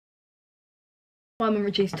I'm on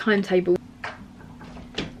reduced timetable.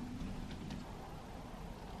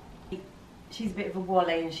 She's a bit of a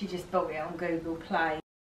wally and she just bought it on Google Play.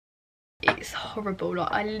 It's horrible,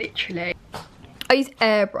 like I use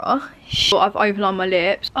airbrush. I've overlined my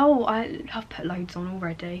lips. Oh, I've put loads on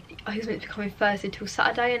already. I was meant to be coming Thursday till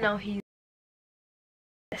Saturday and now he's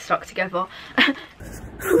stuck together. You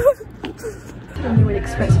would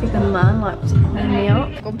expect to be the man, like, was it me up?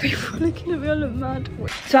 God, people looking at me, I look mad.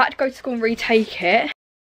 So I had to go to school and retake it.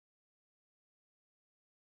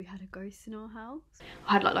 We had a ghost in our house.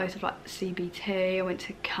 I had like loads of like CBT, I went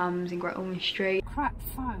to Cam's in Great Ormond Street. Crap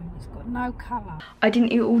phone, it's got no colour. I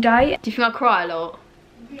didn't eat all day. Do you think I cry a lot?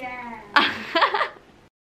 Yeah.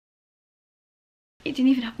 It didn't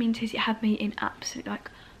even have me in tears, it had me in absolute, like,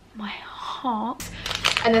 my heart.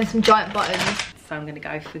 And then some giant buttons. So I'm going to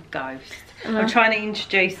go for Ghost. I'm trying to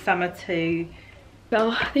introduce Summer to...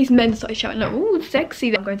 Well, these men started shouting like, ooh,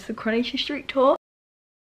 sexy. I'm going to the Coronation Street tour.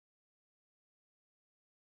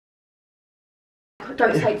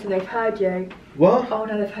 Don't say it to them, they've heard you. What? Oh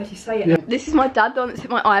no, they've heard you say it. Yeah. This is my dad, the one that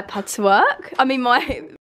took my iPad to work. I mean my...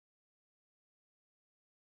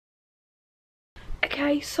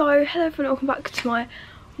 Okay, so hello everyone, welcome back to my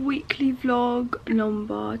weekly vlog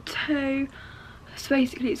number 2. So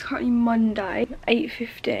basically it's currently Monday,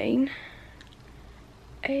 8:15.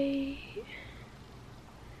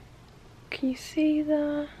 Can you see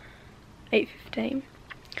that? 8:15.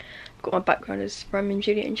 I've got my background as Romeo and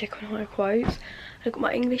Juliet and Jekyll and Hyde quotes. I've got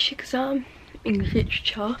my English exam, English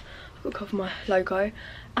literature. I've got to cover my logo, and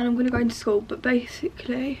I'm gonna go into school. But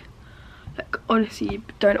basically, like honestly, you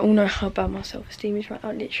don't all know how bad my self-esteem is right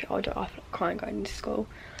now. Literally, I feel like crying going into school.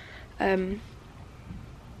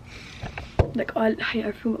 Like I hate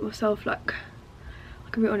everything but myself. Like I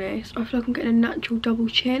can be honest, I feel like I'm getting a natural double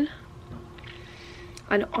chin,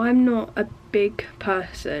 and I'm not a big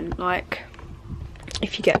person. Like,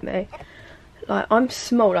 if you get me, like I'm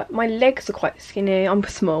small. Like my legs are quite skinny. I'm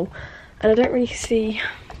small, and I don't really see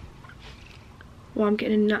why I'm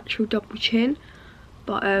getting a natural double chin.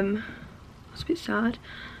 But it's a bit sad.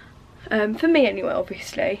 For me anyway.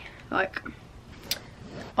 Obviously, like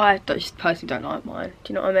I just personally don't like mine.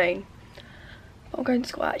 Do you know what I mean? I'm going to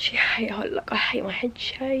school. I actually hate I hate my head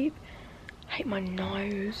shape. I hate my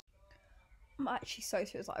nose. I'm actually so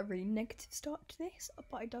serious, like a really negative start to this,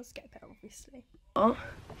 but it does get better obviously. I'm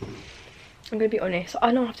gonna be honest,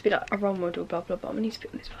 I don't have to be like a role model, blah blah blah. I need to be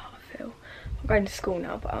honest with how I feel. I'm going to school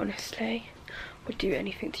now, but honestly, I would do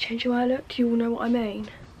anything to change the way I look. Do you all know what I mean?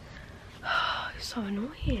 It's so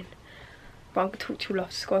annoying. But I'm gonna talk to you all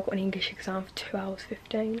after school. I've got an English exam for 2 hours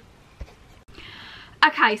 15.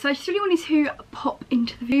 Okay, so I just really wanted to pop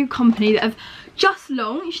into the new company that have just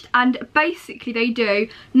launched, and basically they do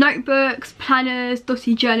notebooks, planners,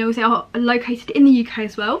 dotty journals. They are located in the UK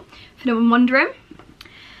as well, if anyone wondering.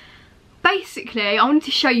 Basically, I wanted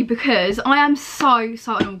to show you because I am so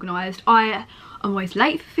unorganised. I am always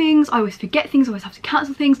late for things, I always forget things, I always have to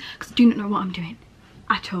cancel things because I do not know what I'm doing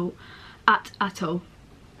at all. At all.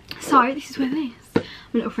 So this is where this, my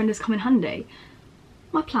little friend has come in handy.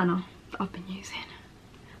 My planner that I've been using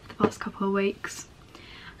past couple of weeks,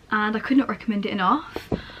 and I could not recommend it enough.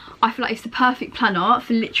 I feel like it's the perfect planner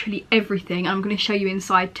for literally everything, and I'm going to show you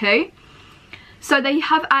inside too. So they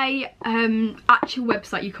have a actual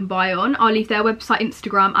website you can buy on. I'll leave their website,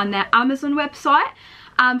 Instagram and their Amazon website.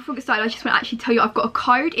 Before we get started, I just want to actually tell you I've got a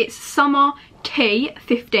code. It's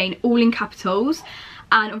SUMMERT15, all in capitals,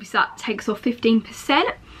 and obviously that takes off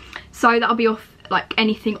 15%, so that'll be off like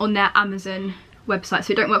anything on their Amazon website.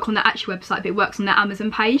 So it don't work on their actual website, but it works on their Amazon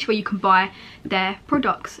page where you can buy their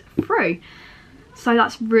products through. So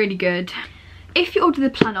that's really good. If you order the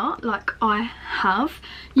planner like I have,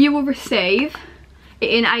 you will receive it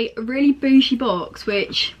in a really bougie box,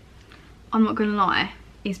 which I'm not gonna lie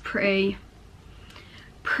is pretty,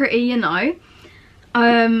 you know,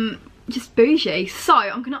 just bougie. So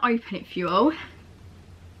I'm gonna open it for you all.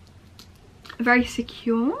 Very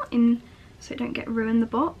secure in, so it don't get ruined, the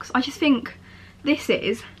box. I just think this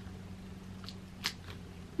is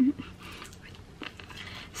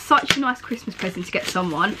such a nice Christmas present to get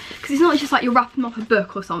someone, because it's not just like you're wrapping them up a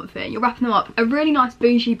book or something, you're wrapping them up a really nice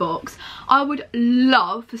bougie box. I would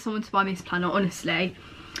love for someone to buy me this planner, honestly.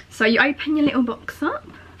 So you open your little box up,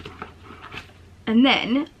 and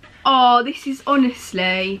then, oh, this is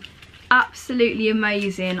honestly absolutely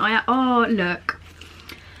amazing. Oh look,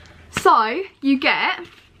 so you get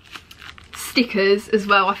stickers as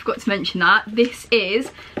well. I forgot to mention that. This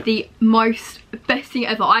is the best thing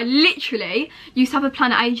ever. I literally used to have a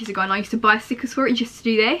planner ages ago, and I used to buy stickers for it just to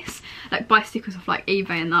do this, like buy stickers off like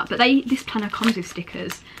eBay and that, but this planner comes with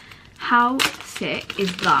stickers. How sick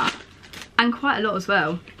is that? and quite a lot as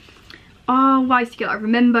well. Oh, ways to get like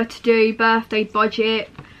remember to do, birthday budget,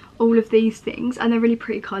 all of these things, and they're really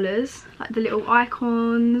pretty colours, like the little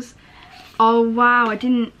icons. Oh wow, I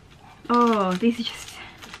didn't, oh, these are just,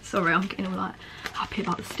 sorry, I'm getting all like happy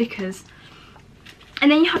about the stickers. And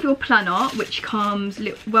then you have your planner, which comes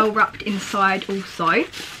well wrapped inside also.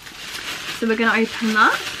 So we're going to open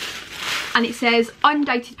that. And it says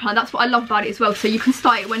undated planner. That's what I love about it as well. So you can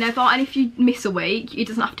start it whenever. And if you miss a week, it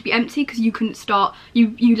doesn't have to be empty, because you can start,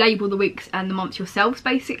 you label the weeks and the months yourselves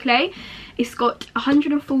basically. It's got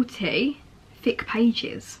 140 thick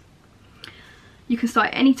pages. You can start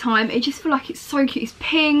at any time. It just feels like it's so cute. It's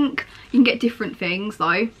pink. You can get different things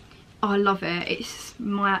though. Oh, I love it. It's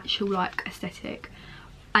my actual like aesthetic.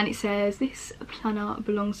 And it says this planner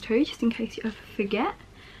belongs to, just in case you ever forget,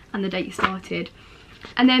 and the date you started.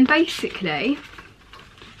 And then basically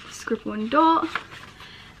scribble and dot,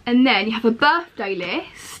 and then you have a birthday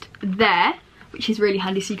list there, which is really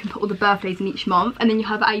handy, so you can put all the birthdays in each month. And then you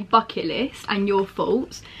have a bucket list and your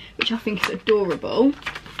thoughts, which I think is adorable.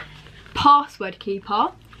 Password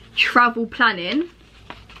keeper, travel planning,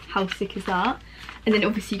 how sick is that? And then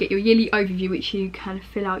obviously you get your yearly overview, which you can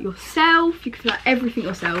fill out yourself. You can fill out everything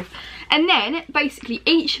yourself. And then basically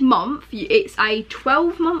each month, it's a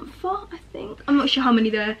 12-monther, I think. I'm not sure how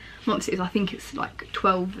many the months it is. I think it's like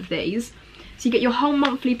 12 of these. So you get your whole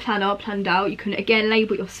monthly planner planned out. You can again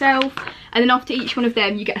label it yourself. And then after each one of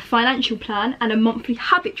them, you get a financial plan and a monthly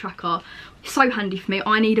habit tracker. So handy for me.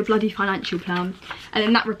 I need a bloody financial plan. And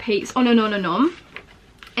then that repeats on and on and on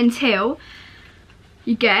until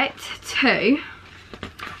you get to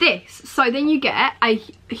this. So then you get a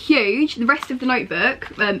huge, the rest of the notebook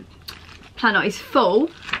planner is full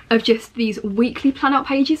of just these weekly plan out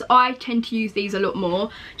pages. I tend to use these a lot more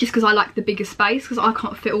just because I like the bigger space, because I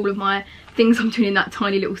can't fit all of my things I'm doing in that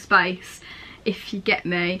tiny little space, if you get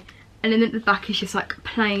me. And then at the back is just like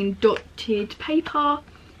plain dotted paper.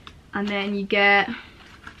 And then you get,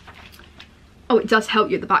 oh, it does help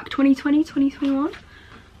you at the back, 2020, 2021.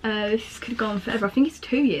 This could go on forever. I think it's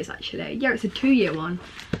 2 years actually. Yeah, it's a 2-year one.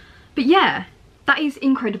 But yeah, that is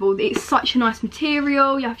incredible. It's such a nice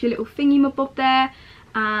material. You have your little thingy-mabob there,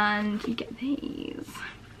 and you get these.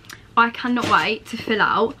 I cannot wait to fill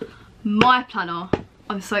out my planner.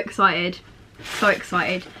 I'm so excited. So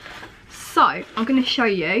excited. So I'm going to show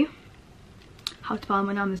you how to buy them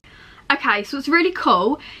on Amazon. Okay, so what's really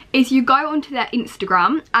cool is you go onto their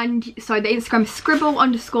Instagram, and so the Instagram is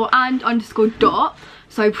scribble_and_dot.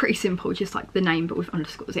 So pretty simple, just like the name but with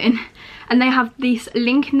underscores in. And they have this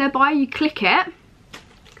link in their bio. You click it,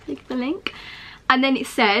 click the link, and then it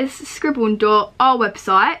says scribble and dot, our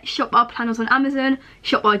website, shop our planners on Amazon,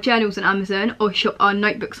 shop our journals on Amazon, or shop our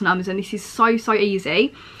notebooks on Amazon. This is so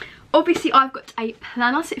easy. Obviously I've got a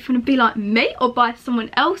planner, so if you want to be like me or buy someone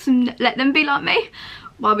else and let them be like me,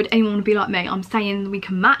 why would anyone want to be like me? I'm saying we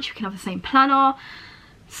can match, we can have the same planner.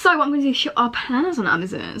 So what I'm going to do is shop our planners on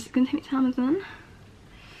Amazon. So it's going to take me to Amazon.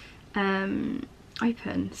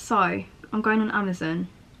 Open. So I'm going on Amazon.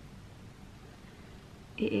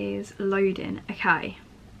 It is loading. Okay.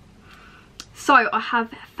 So I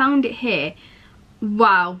have found it here.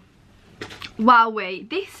 Wow. Wowee.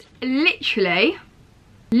 This literally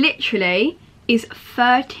is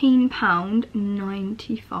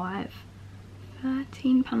 £13.95.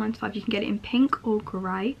 £13.95. You can get it in pink or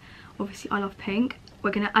grey. Obviously I love pink.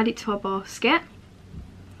 We're going to add it to our basket,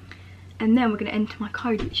 and then we're going to enter my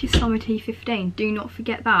code, which is summerT15. Do not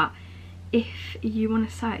forget that if you want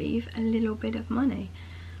to save a little bit of money.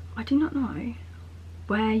 I do not know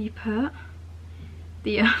where you put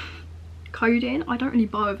the code in. I don't really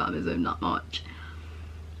buy with Amazon that much.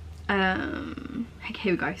 Okay,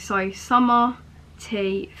 here we go. So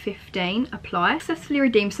summerT15, apply. Successfully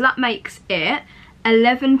redeemed. So that makes it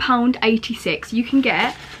 £11.86. You can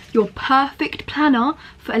get your perfect planner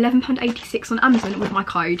for £11.86 on Amazon with my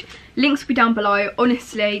code. Links will be down below.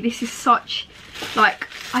 Honestly, this is such, like,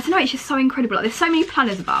 I don't know, it's just so incredible. Like, there's so many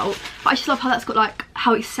planners about, but I just love how that's got like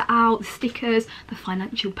how it's set out, the stickers, the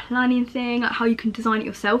financial planning thing, like how you can design it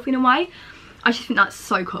yourself in a way. I just think that's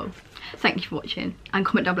so cool. Thank you for watching, and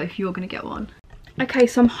comment down below if you're going to get one. Okay,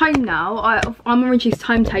 so I'm home now. I'm on a reduced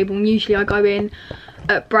timetable, and usually I go in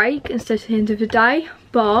at break instead of the end of the day,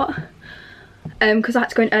 but because I had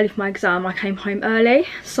to go in early for my exam, I came home early.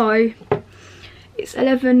 So it's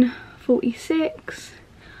 11:46.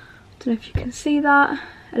 Don't know if you can see that.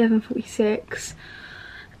 11:46.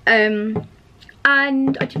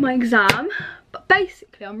 And I did my exam. But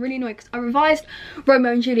basically, I'm really annoyed because I revised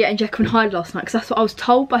Romeo and Juliet and Jekyll and Hyde last night, because that's what I was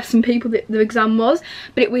told by some people that the exam was.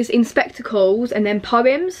 But it was in spectacles and then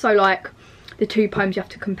poems. So like the two poems you have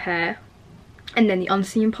to compare, and then the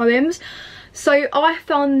unseen poems. So I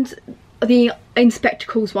found the in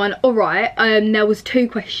spectacles one alright. There was 2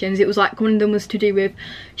 questions. It was like, one of them was to do with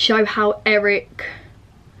show how Eric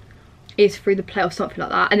is through the play or something like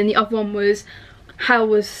that, and then the other one was how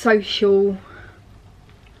was social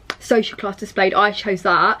class displayed. I chose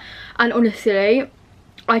that, and honestly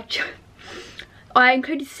I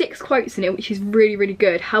included 6 quotes in it, which is really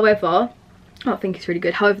good. However, I think it's really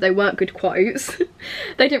good. However, they weren't good quotes.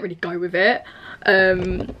 They didn't really go with it.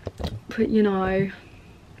 But you know,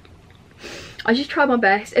 I just tried my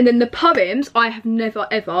best. And then the poems, I have never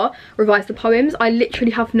ever revised the poems. I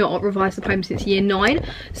literally have not revised the poems since year 9.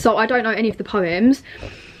 So I don't know any of the poems.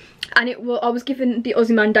 And I was given the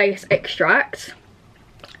Ozymandias extract.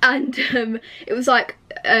 And it was like,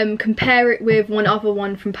 compare it with one other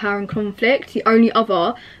one from Power and Conflict. The only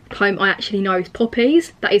other poem I actually know is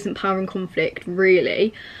Poppies. That isn't Power and Conflict,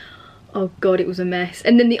 really. Oh god, it was a mess.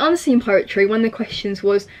 And then the unseen poetry, one of the questions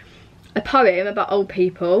was a poem about old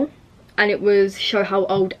people, and it was show how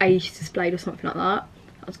old age is displayed or something like that.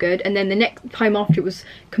 That was good. And then the next poem after it was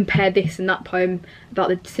compare this and that poem about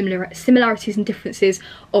the similarities and differences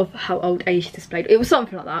of how old age is displayed. It was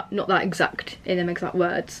something like that, not that exact in them exact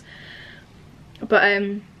words. But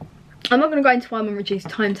I'm not going to go into why I'm on reduced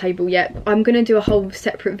timetable yet. I'm going to do a whole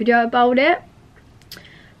separate video about it.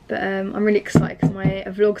 But I'm really excited because my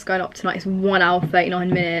vlog's going up tonight. It's 1 hour 39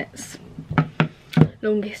 minutes.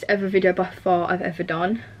 Longest ever video by far I've ever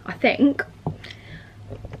done, I think.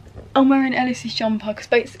 I'm wearing Ellis's jumper because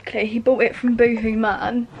basically he bought it from Boohoo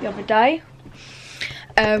Man the other day.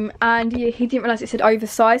 And he didn't realise it said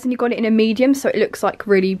oversized, and he got it in a medium, so it looks like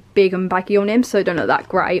really big and baggy on him, so it don't look that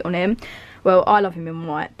great on him. Well, I love him in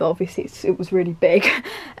white, but obviously it was really big.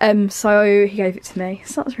 So he gave it to me,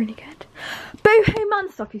 so that was really good. Boohoo Man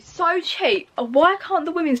stuff is so cheap. Why can't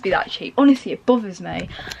the women's be that cheap? Honestly, it bothers me.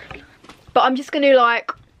 But I'm just gonna like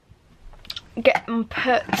get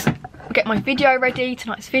my video ready,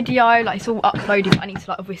 tonight's video. Like, it's all uploaded, but I need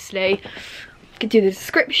to like obviously do the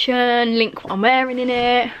description, link what I'm wearing in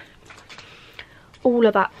it, all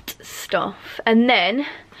of that stuff. And then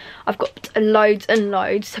I've got loads and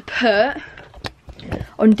loads to put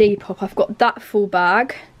on Depop. I've got that full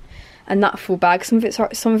bag and that full bag. Some of it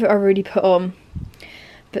I already put on,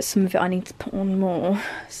 but some of it I need to put on more.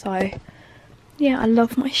 So yeah, I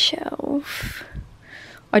love my shelf.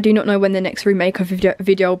 I do not know when the next remake of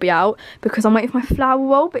video will be out because I'm waiting for my flower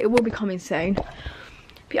wall, but it will be coming soon.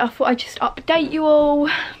 But I thought I'd just update you all.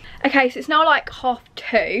 Okay, so it's now like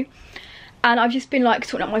 2:30, and I've just been like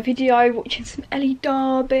sorting out my video, watching some Ellie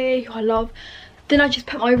Derby, who I love. Then I just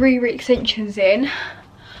put my Riri extensions in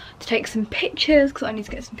to take some pictures because I need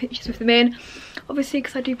to get some pictures with them in, obviously,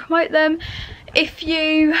 because I do promote them. If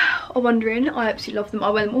you are wondering, I absolutely love them. I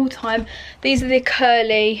wear them all the time. These are the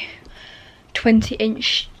curly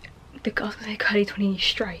 20-inch, I was gonna say curly 20-inch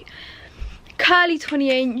straight, curly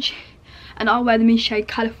 20-inch, and I'll wear them in shade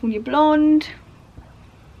California Blonde.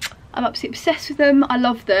 I'm absolutely obsessed with them. I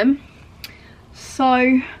love them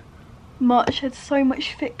so much. There's so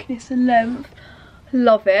much thickness and length.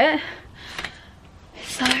 Love it.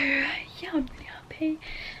 So yeah, I'm really happy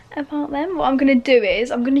about them. What I'm gonna do is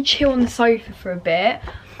I'm gonna chill on the sofa for a bit.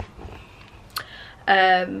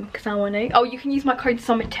 Because I want to. Oh, you can use my code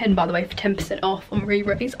SUMMER10 by the way for 10% off on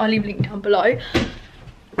Riri's. I'll leave a link down below.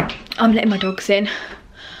 I'm letting my dogs in.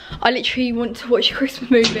 I literally want to watch a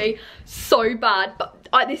Christmas movie so bad, but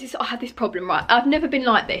I have this problem, right? I've never been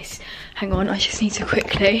like this. Hang on, I just need to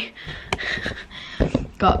quickly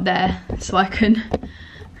go up there so I can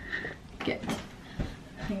get.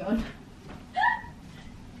 Hang on.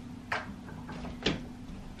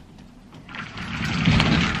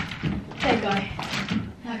 There you go.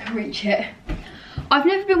 I can reach it. I've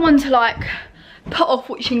never been one to like put off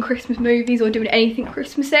watching Christmas movies or doing anything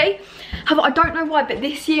Christmassy. However, I don't know why, but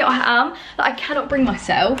this year I am. Like, I cannot bring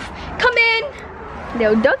myself. Come in,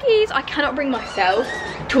 little doggies. I cannot bring myself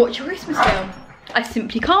to watch a Christmas film. I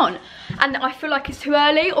simply can't. And I feel like it's too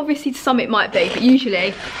early. Obviously to some it might be, but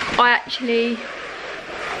usually I actually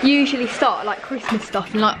start like Christmas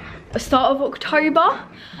stuff in like the start of October.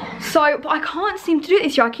 So, but I can't seem to do it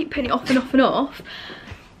this year. I keep putting it off and off and off.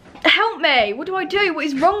 Help me, what do I do? What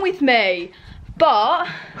is wrong with me? But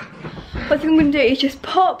what I think I'm gonna do is just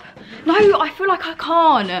pop. No, I feel like I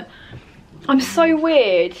can't. I'm so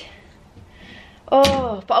weird.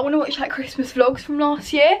 Oh, but I want to watch like Christmas vlogs from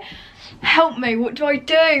last year. Help me, what do I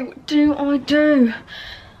do? What do I do?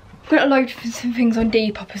 I'm gonna load some things on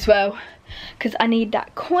Depop as well, because I need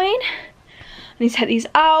that coin. I need to take these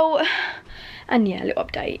out. And yeah, a little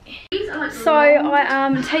update. So I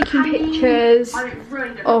am taking pictures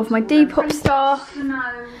of my Depop stuff.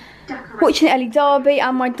 watching Ellie Derby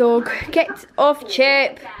and my dog. Get off,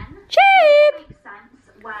 Chip. Chip!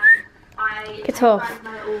 Get off.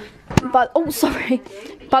 But, oh, sorry.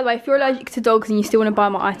 By the way, if you're allergic to dogs and you still want to buy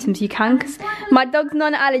my items, you can, because my dog's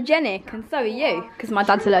non-allergenic, and so are you, because my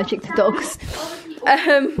dad's allergic to dogs.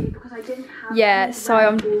 Yeah, so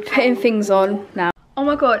I'm putting things on now. Oh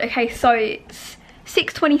my god, okay, so it's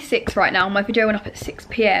 6:26 right now. My video went up at 6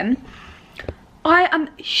 PM. I am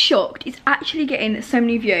shocked. It's actually getting so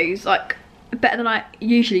many views, like better than I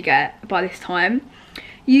usually get by this time.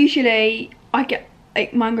 Usually I get,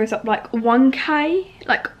 like, mine goes up like 1k,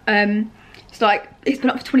 like it's like it's been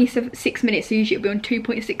up for 26 minutes, so usually it'll be on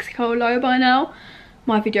 2.6k or lower by now.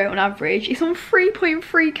 My video on average, it's on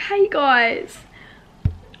 3.3k, guys.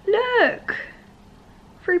 Look,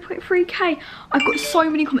 3.3k. I've got so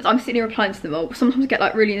many comments. I'm sitting here replying to them all. Sometimes I get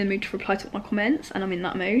like really in the mood to reply to all my comments, and I'm in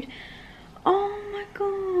that mood. Oh my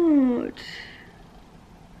god,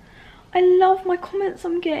 I love my comments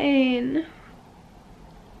I'm getting.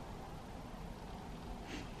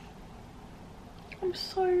 I'm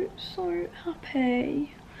so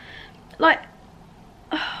happy. Like,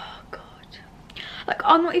 oh god, like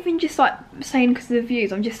I'm not even just like saying because of the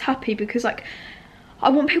views. I'm just happy because, like, I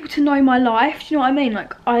want people to know my life. Do you know what I mean?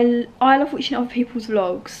 Like, I love watching other people's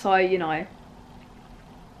vlogs, so, you know.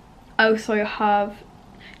 I also have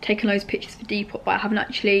taken loads of pictures for Depop, but I haven't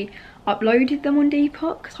actually uploaded them on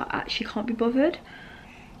Depop because I actually can't be bothered.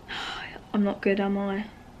 I'm not good, am I?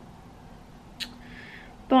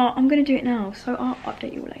 But I'm going to do it now, so I'll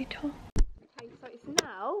update you all later. Okay, so it's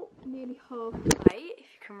now nearly 8:30, if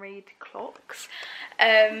you can read clocks.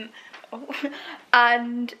 And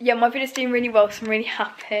yeah, my video's doing really well, so I'm really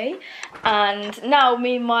happy. And now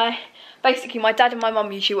me and basically my dad and my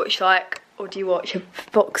mum usually watch, like, or do you watch a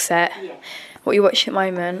box set? Yeah. What you watch at the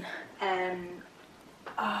moment? Oh,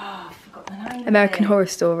 I forgot the name. American Horror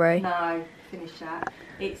Story. No, finish that.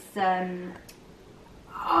 It's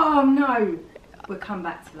oh no. We'll come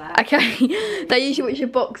back to that. Okay, they usually watch a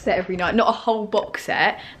box set every night, not a whole box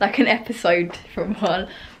set, like an episode from one.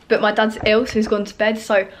 But my dad's ill, so he's gone to bed,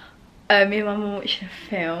 so me and my mum are watching a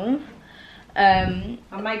film. I'm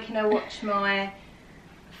making her watch my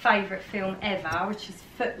favourite film ever, which is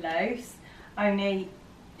Footloose. Only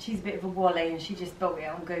she's a bit of a wally and she just bought it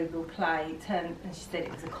on Google Play, and she said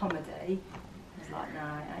it was a comedy. I was like,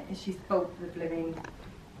 no, and she's bought the blooming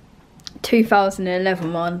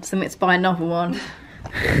 2011 one, so let's buy another one.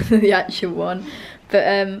 The actual one. But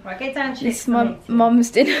right, get down to this is my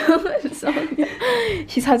mum's dinner.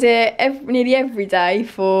 She's had it nearly every day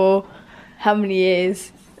for how many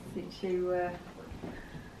years? Since you were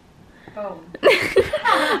born.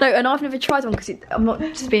 No, and I've never tried one because I'm not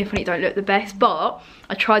just being funny, it don't look the best, but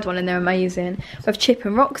I tried one and they're amazing. We have Chip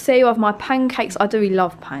and Roxy, we have my pancakes. I do really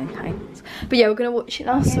love pancakes. But yeah, we're gonna watch it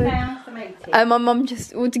now. So my mum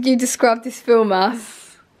just, what did you describe this film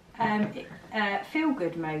as? Feel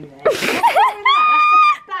good movie.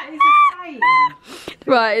 That is a saying.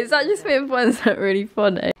 Right, is that just being fun? Is that really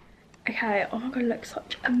funny? Okay, oh my god, it looks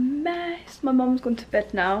such a mess. My mum's gone to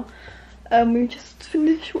bed now. We just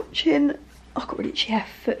finished watching, I got really itchy hair,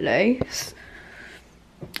 Footloose.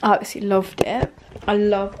 I absolutely loved it. I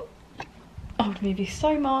love old movies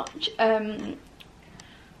so much.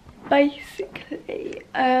 Basically,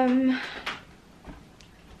 I'm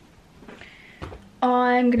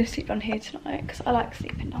going to sleep down here tonight because I like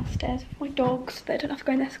sleeping downstairs with my dogs, but I don't have to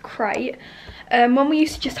go in there, it's great. When we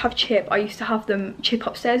used to just have Chip, I used to have them Chip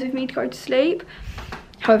upstairs with me to go to sleep.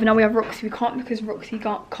 However, now we have Roxy, we can't, because Roxy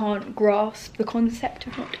can't grasp the concept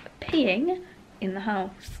of not peeing in the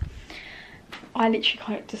house. I literally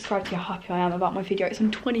can't describe to you how happy I am about my video. It's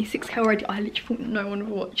on 26k already. I literally thought no one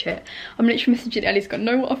would watch it. I'm literally messaging Ellie's going,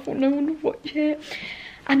 no, I thought no one would watch it.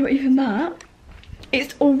 And not even that,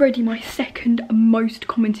 it's already my second most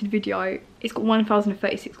commented video. It's got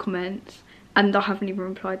 1,036 comments and I haven't even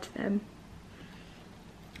replied to them.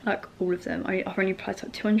 Like, all of them. I've only replied to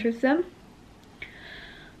like 200 of them.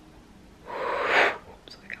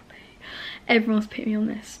 So happy. Everyone's put me on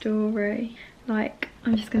their story. Like,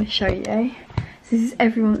 I'm just going to show you. So this is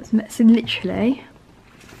everyone that's met. So literally,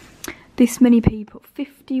 this many people.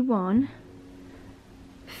 51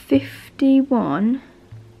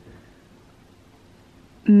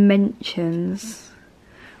 mentions,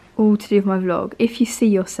 all to do with my vlog. If you see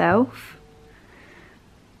yourself,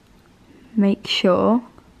 make sure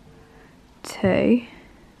to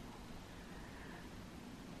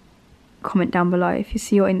comment down below. If you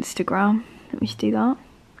see your Instagram, let me just do that.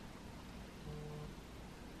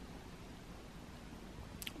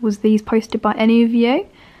 Was these posted by any of you?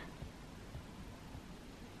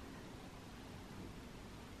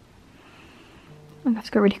 I'm gonna have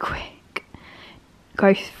to go really quick.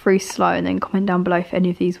 Go through slow and then comment down below if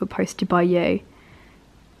any of these were posted by you.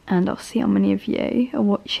 And I'll see how many of you are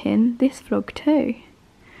watching this vlog too.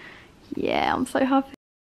 Yeah, I'm so happy.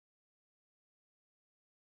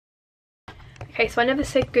 Okay, so I never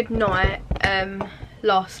said goodnight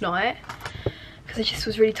last night because I just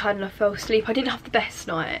was really tired and I fell asleep. I didn't have the best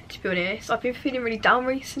night, to be honest. I've been feeling really down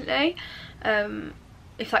recently.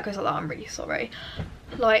 If that goes like that, I'm really sorry.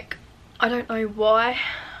 Like, I don't know why.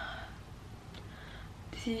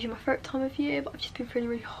 This is usually my favourite time of year, but I've just been feeling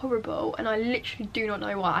really horrible and I literally do not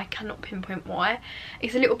know why. I cannot pinpoint why.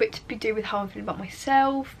 It's a little bit to do with how I'm feeling about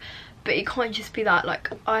myself, but it can't just be that.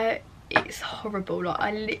 Like, it's horrible. Like,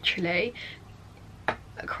 I literally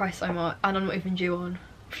cry so much and I'm not even due on.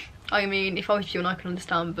 I mean, if I was due on I can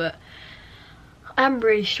understand, but I am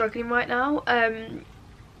really struggling right now.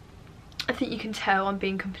 I think you can tell I'm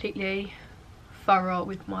being completely thorough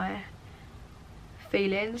with my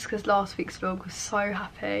feelings because last week's vlog was so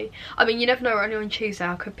happy. I mean, you never know, only on Tuesday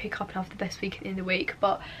I could pick up and have the best weekend in the week,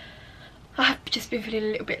 but I've just been feeling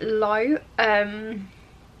a little bit low.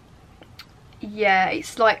 Yeah,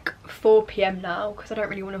 it's like 4 PM now because I don't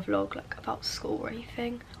really want to vlog like about school or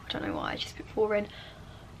anything. I don't know why, it's just a bit boring.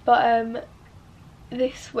 But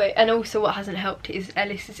this week, and also what hasn't helped is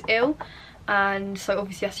Ellis is ill, and so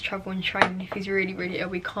obviously he has to travel and train, and if he's really ill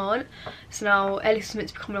we can't. So now Ellis is meant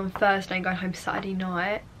to be coming on Thursday and going home Saturday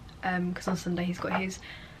night, because on Sunday he's got to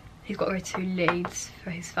go to Leeds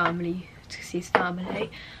for his family, to see his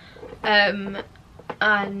family.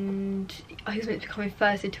 And he was meant to be coming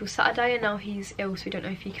Thursday till Saturday, and now he's ill, so we don't know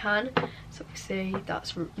if he can. So obviously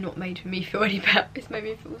that's not made me feel any better. It's made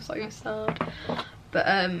me feel so sad. But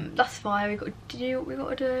that's fine. We got to do what we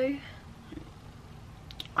got to do.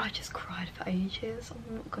 I just cried for ages.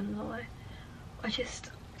 I'm not gonna lie. Oh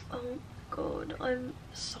my god, I'm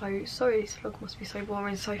so sorry. This vlog must be so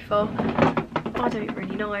boring so far. I don't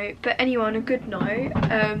really know. But anyway, on a good note,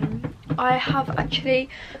 I have actually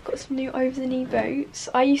got some new over-the-knee boots.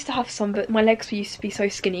 I used to have some, but my legs used to be so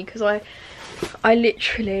skinny because I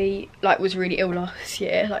literally like was really ill last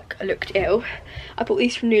year. Like, I looked ill. I bought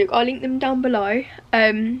these from New Look. I'll link them down below.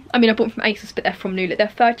 I mean, I bought them from ASOS, but they're from New Look. They're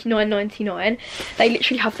 £39.99. They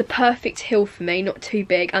literally have the perfect heel for me, not too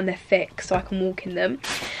big, and they're thick, so I can walk in them.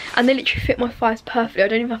 And they literally fit my thighs perfectly. I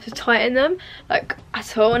don't even have to tighten them, like,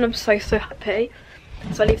 at all, and I'm so happy.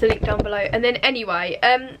 So I'll leave the link down below. And then anyway,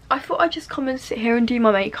 I thought I'd just come and sit here and do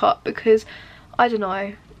my makeup because, I don't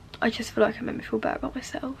know, I just feel like it made me feel better about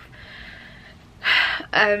myself.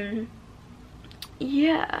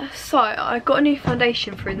 Yeah, so I got a new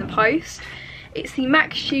foundation for in the post. It's the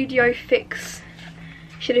MAC Studio Fix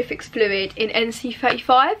Shadow Fix Fluid in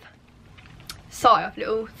NC35. So I have a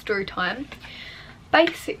little story time.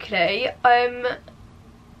 Basically, I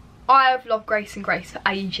have loved Grace and Grace for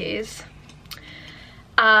ages,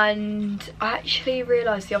 and I actually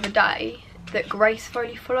realised the other day that Grace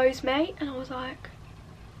Foley follows me, and I was like,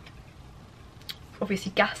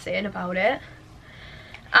 obviously gassing about it.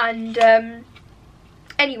 And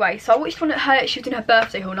anyway, so I watched one at her, she was doing her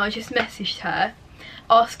birthday haul, and I just messaged her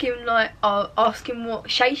asking what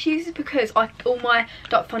shade she uses, because all my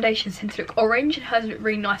dark foundations tend to look orange and hers look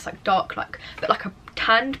really nice, like dark, but like a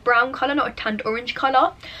tanned brown colour, not a tanned orange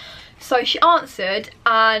colour. So she answered,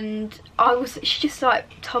 and she just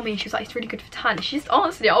like told me, and she was like, it's really good for tan. She just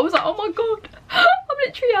answered it. I was like, oh my god, I'm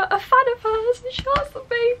literally a fan of hers, and she answered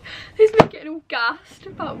me. He's me getting all gassed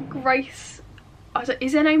about Grace. I was like,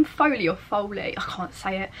 is her name Foley or Foley? I can't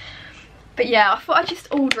say it. But yeah, I thought I'd just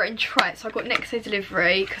order it and try it. So I got next day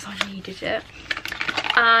delivery because I needed it.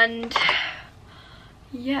 And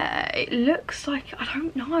yeah, it looks like, I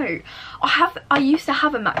don't know. I used to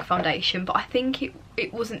have a MAC foundation, but I think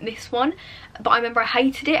it wasn't this one. But I remember I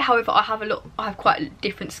hated it. However, I have quite a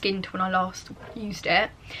different skin to when I last used it.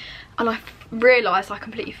 And I realised I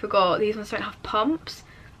completely forgot these ones don't have pumps.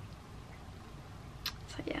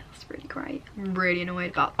 So yeah, that's really great. I'm really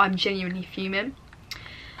annoyed about, I'm genuinely fuming.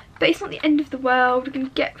 But it's not the end of the world, we're gonna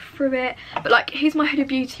get through it. But like, here's my Huda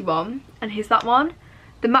Beauty one, and here's that one.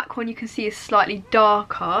 The MAC one you can see is slightly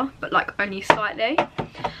darker, but like only slightly.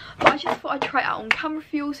 But I just thought I'd try it out on camera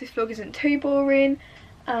for you, so this vlog isn't too boring.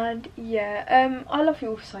 And yeah, I love you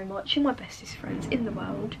all so much. You're my bestest friends in the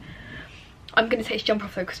world. I'm gonna take this jumper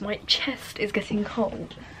off though because my chest is getting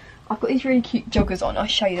cold. I've got these really cute joggers on, I'll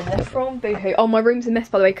show you them. They're from Boohoo. Oh, my room's a mess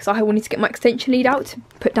by the way because I wanted to get my extension lead out to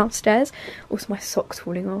put downstairs. Also my socks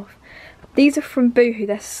falling off. These are from Boohoo,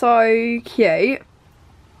 they're so cute.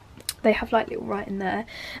 they have like little writing there,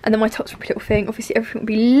 and then my tops from a little thing. Obviously everything will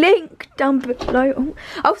be linked down below. Oh,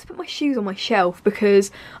 I also put my shoes on my shelf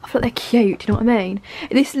because I feel like they're cute, do you know what I mean?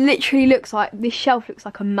 This literally looks like, this shelf looks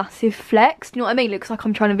like a massive flex, do you know what I mean? It looks like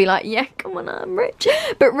I'm trying to be like, yeah, come on, I'm rich.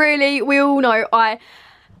 But really, we all know I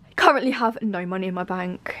currently have no money in my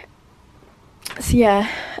bank. So yeah,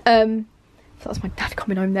 so that's my dad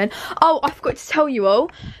coming home then. Oh, I forgot to tell you all.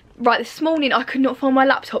 Right, this morning I could not find my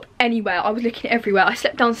laptop anywhere. I was looking everywhere. I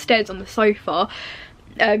slept downstairs on the sofa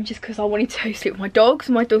just because I wanted to sleep with my dogs.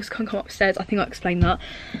 My dogs can't come upstairs. I think I explained that.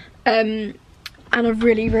 And I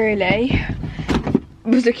really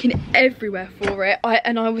was looking everywhere for it.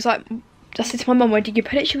 I was like, I said to my mum, where did you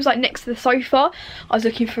put it? She was like, next to the sofa. I was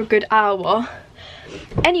looking for a good hour.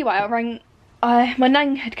 Anyway, I rang, my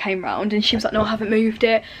nan had came round and she was like, no, I haven't moved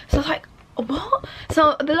it. So I was like, what?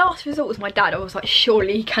 So the last resort was my dad. I was like,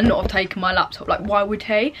 surely he cannot have taken my laptop, like why would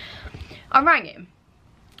he? I rang him.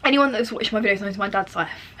 Anyone that's watched my videos knows my dad's like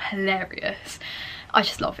hilarious. I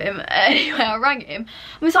just love him. Anyway, I rang him.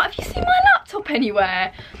 I was like, have you seen my laptop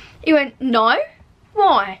anywhere? He went, no.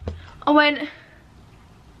 Why? I went,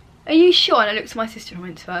 are you sure? And I looked at my sister and I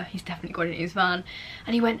went to her, he's definitely got it in his van.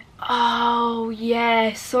 And he went, oh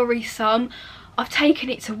yeah, sorry son, I've taken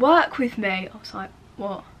it to work with me. I was like,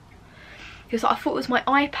 what? He was like, I thought it was my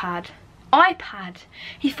iPad. iPad?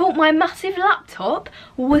 He thought my massive laptop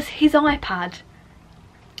was his iPad.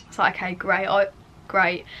 I was like, okay, great,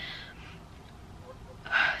 great.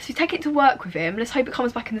 So you take it to work with him. Let's hope it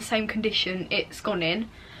comes back in the same condition it's gone in.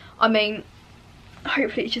 I mean,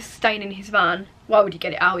 hopefully it's just staying in his van. Why would he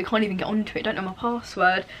get it out? He can't even get onto it. Don't know my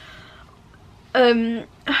password.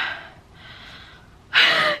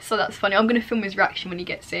 So that's funny. I'm going to film his reaction when he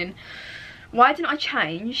gets in. Why didn't I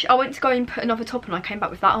change? I went to go and put another top on. I came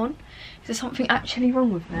back with that on. Is there something actually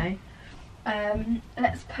wrong with me?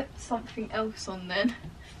 Let's put something else on then.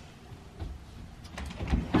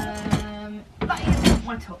 That is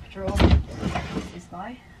my top drawer. This is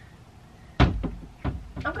though.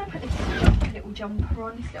 I'm going to put this little jumper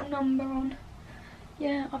on, this little number on.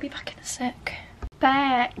 Yeah, I'll be back in a sec.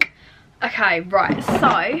 Back. Okay, right,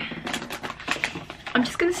 so I'm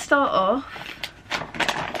just going to start off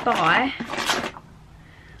by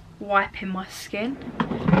wiping my skin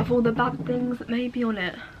of all the bad things that may be on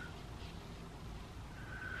it.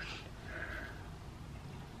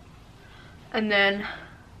 And then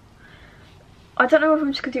I don't know if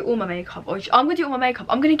I'm just gonna do all my makeup or I'm gonna do all my makeup.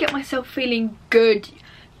 I'm gonna get myself feeling good,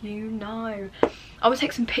 you know. I will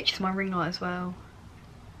take some pictures of my ring light as well.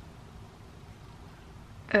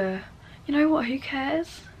 You know what, who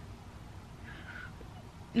cares?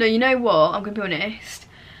 No, you know what, I'm gonna be honest.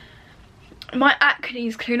 My acne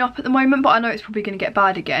is clearing up at the moment, but I know it's probably going to get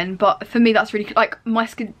bad again. But for me, that's really, like, my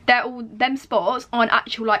skin, they're all, them spots aren't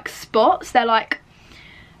actual, like, spots. They're, like,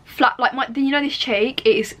 flat, like, you know this cheek?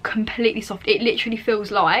 It is completely soft. It literally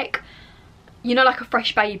feels like, you know, like a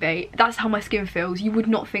fresh baby. That's how my skin feels. You would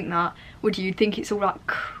not think that, would you? You'd think it's all, like,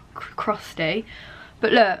 crusty.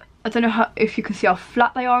 But look, I don't know if you can see how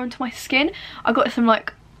flat they are onto my skin. I got some,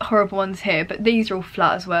 like, horrible ones here, but these are all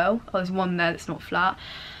flat as well. Oh, there's one there that's not flat.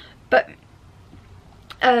 But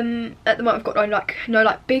at the moment I've got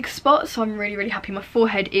no big spots, so I'm really happy. My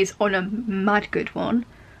forehead is on a mad good one.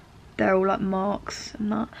 They're all like marks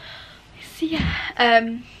and that. So yeah,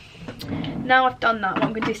 now I've done that, what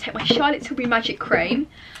I'm going to do is take my Charlotte Tilbury Magic Cream.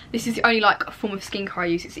 This is the only like form of skincare I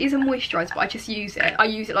use. It is a moisturiser, but I just use it. I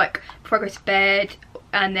use it like before I go to bed,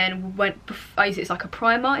 and then I use it as like a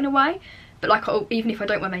primer in a way. But like even if I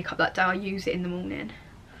don't wear makeup that day, I use it in the morning,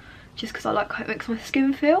 just because I like how it makes my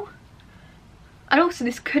skin feel. And also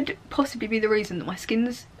this could possibly be the reason that my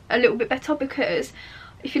skin's a little bit better, because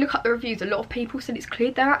if you look at the reviews, a lot of people said it's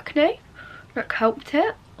cleared their acne, like helped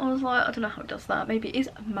it. I was like, I don't know how it does that. Maybe it is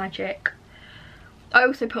magic. I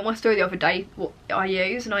also put on my story the other day what I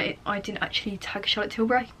use, and I didn't actually tag Charlotte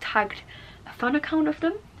Tilbury. I tagged a fan account of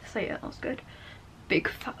them. So yeah, that was good. Big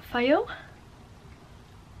fat fail.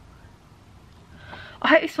 I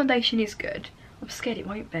hope this foundation is good. I'm scared it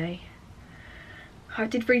won't be. I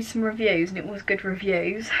did read some reviews and it was good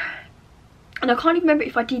reviews. And I can't even remember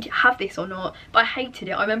if I did have this or not, but I hated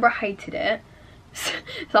it. I remember I hated it. So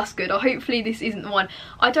that's good. Hopefully this isn't the one.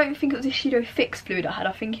 I don't think it was a Studio Fix fluid I had.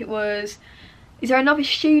 I think it was... Is there another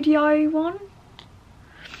Studio one?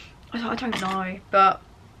 I don't know, but...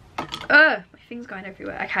 my thing's going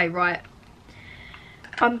everywhere. Okay, right.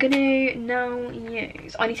 I'm gonna now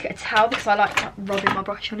use... I need to get a towel because I like rubbing my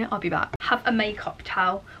brush on it. I'll be back. Have a makeup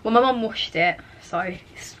towel. Well, my mum washed it, so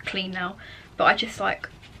it's clean now. But I just like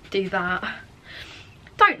do that.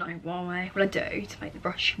 Don't know why. Well, I do to make the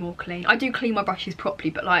brush more clean. I do clean my brushes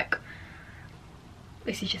properly, but like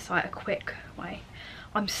this is just like a quick way.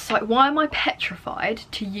 I'm so, why am I petrified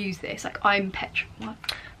to use this? Like, I'm petrified.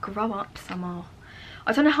 Grow up, Summer.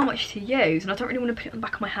 I don't know how much to use, and I don't really want to put it on the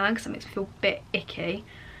back of my hand because it makes me feel a bit icky.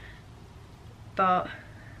 But,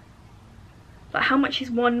 like, how much is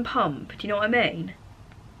one pump? Do you know what I mean?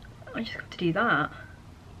 I just got to do that.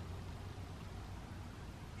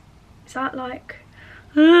 Is that like,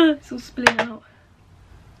 it's all spilling out.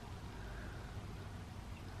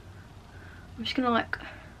 I'm just gonna like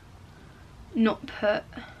not put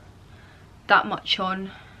that much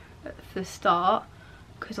on for the start,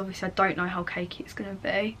 because obviously I don't know how cakey it's gonna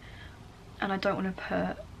be, and I don't want to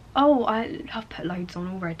put, oh, I have put loads on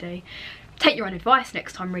already. Take your own advice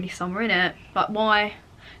next time, really, Summer, innit? Like, why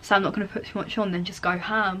say I'm not going to put too much on, then just go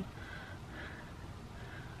ham?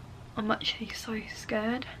 I'm actually so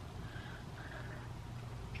scared.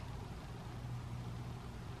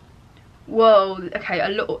 Whoa, okay, a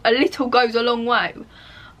little goes a long way.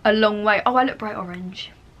 A long way. Oh, I look bright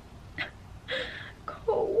orange.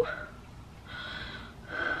 Cool.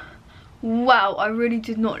 Wow, I really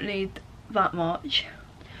did not need that much.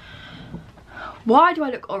 Why do I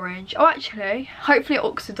look orange? Oh, actually, hopefully it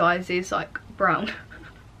oxidizes like brown.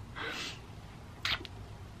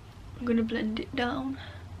 I'm gonna blend it down.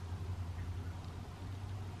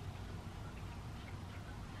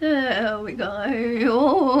 There we go.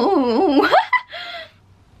 Oh.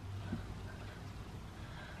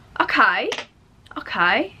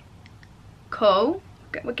 Okay, cool.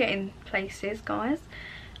 We're getting places, guys.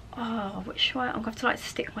 Oh, which way? I'm gonna have to like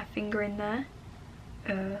stick my finger in there.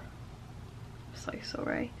 So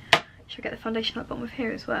sorry. Should I get the foundation at the bottom of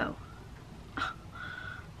here as well?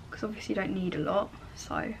 Because obviously you don't need a lot,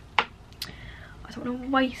 so I don't want to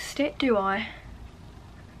waste it, do I?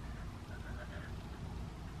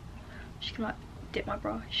 Just gonna like dip my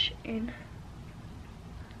brush in.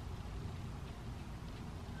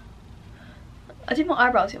 I did my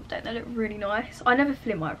eyebrows the other day and they look really nice. I never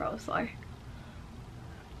fill in my eyebrows though.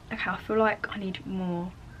 Okay, I feel like I need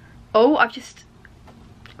more. Oh, I've just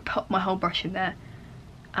put my whole brush in there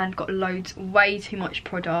and got loads, way too much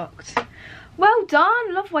product. Well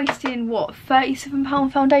done. Love wasting what,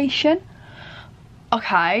 £37 foundation.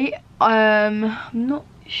 Okay, I'm not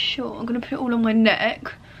sure. I'm gonna put it all on my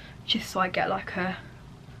neck just so I get like a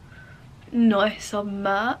nicer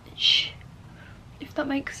match, if that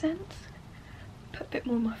makes sense. Put a bit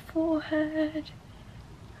more on my forehead.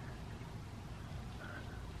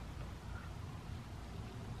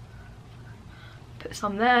 Put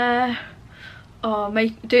some there. Oh,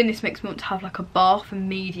 doing this makes me want to have like a bath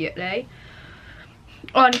immediately.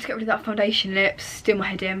 Oh, I need to get rid of that foundation lips. Still my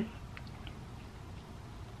head in.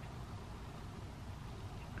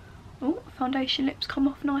 Oh, foundation lips come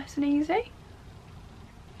off nice and easy.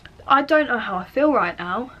 I don't know how I feel right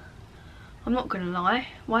now. I'm not gonna lie.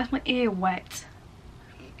 Why is my ear wet?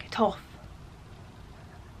 Get off.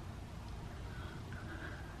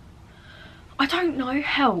 I don't know,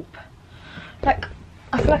 help. Like,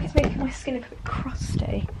 I feel like it's making my skin a bit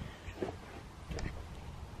crusty.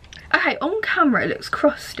 Okay, on camera it looks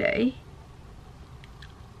crusty.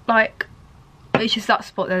 Like, it's just that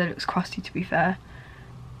spot there that looks crusty, to be fair.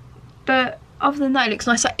 But other than that, it looks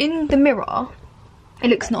nice. Like, in the mirror, it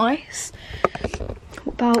looks nice.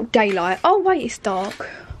 What about daylight? Oh wait, it's dark.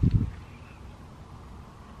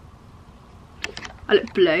 I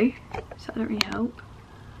look blue, so that doesn't really help.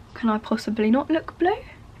 Can I possibly not look blue?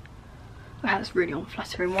 Oh, that's really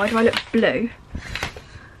unflattering. Why do I look blue?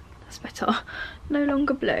 That's better. No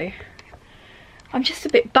longer blue. I'm just a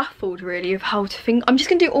bit baffled really of how to think. I'm just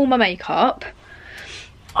gonna do all my makeup.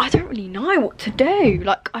 I don't really know what to do.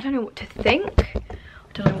 Like, I don't know what to think.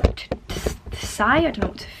 I don't know what to say. I don't know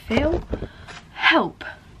what to feel. Help.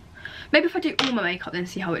 Maybe if I do all my makeup then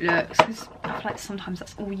see how it looks, because I feel like sometimes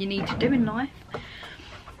that's all you need to do in life.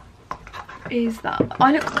 Is that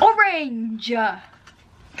I look orange.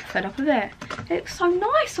 Fed up with it. It looks so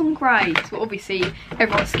nice on grey. But obviously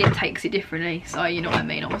everyone's skin takes it differently, so you know what I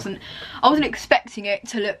mean. I wasn't expecting it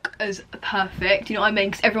to look as perfect, you know what I mean,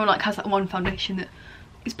 because everyone like has that one foundation that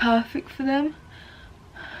is perfect for them.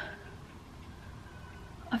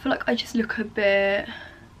 I feel like I just look a bit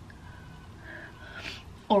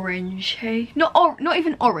orangey. Not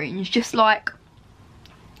even orange, just like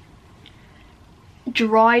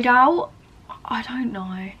dried out. I don't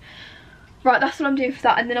know. Right, that's what I'm doing for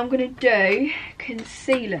that, and then I'm going to do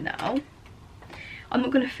concealer now. I'm not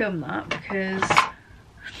going to film that because,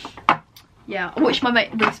 yeah, I watched my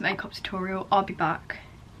recent makeup tutorial. I'll be back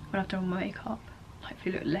when I've done all my makeup.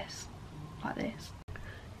 Hopefully look less like this.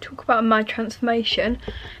 Talk about my transformation.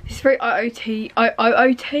 This is very OTT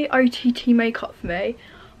makeup for me.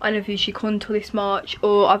 I never usually contour this much,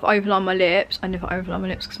 or I've overlined my lips. I never overline my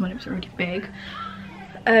lips because my lips are really big.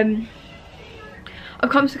 I've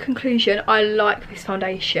come to the conclusion I like this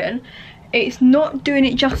foundation. It's not doing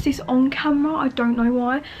it justice on camera, I don't know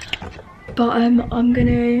why, but I'm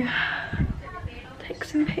gonna take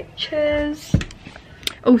some pictures.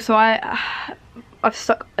 Also, I've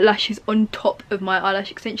stuck lashes on top of my eyelash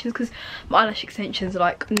extensions because my eyelash extensions are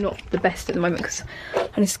like not the best at the moment because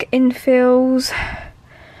I need to get infills.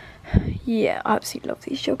 Yeah, I absolutely love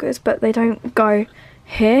these joggers, but they don't go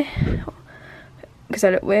here because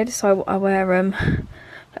they look weird, so I wear them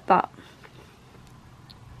like that.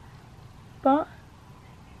 But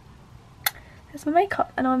there's my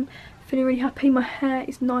makeup and I'm feeling really happy. My hair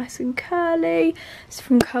is nice and curly. It's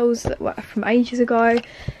from curls that were from ages ago.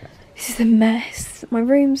 This is the mess my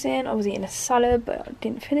room's in. I was eating a salad but I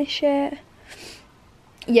didn't finish it.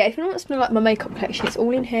 Yeah, if you want to know like my makeup collection, it's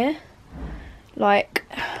all in here. Like,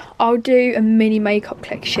 I'll do a mini makeup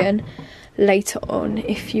collection later on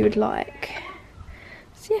if you would like.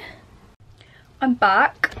 So yeah, I'm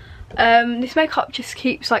back. This makeup just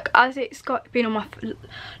keeps, like, as it's been on my, like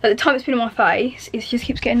the time it's been on my face, it just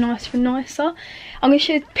keeps getting nicer and nicer. I'm going to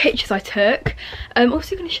show you the pictures I took. I'm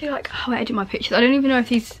also going to show you like how I edit my pictures. I don't even know if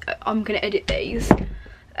these, I'm going to edit these.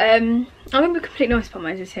 I'm going to be completely honest about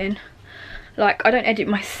my editing. Like, I don't edit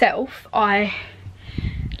myself. I,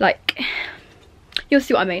 like, you'll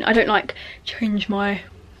see what I mean. I don't like change my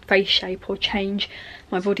face shape or change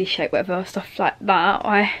my body shape, whatever, stuff like that.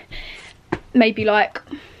 I maybe like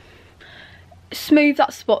smooth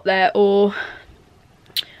that spot there, or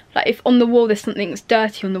like if on the wall there's something that's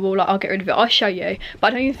dirty on the wall, like I'll get rid of it. I'll show you, but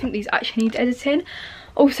I don't even think these actually need editing.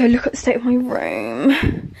 Also, look at the state of my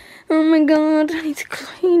room. Oh my god, I need to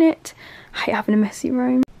clean it. I hate having a messy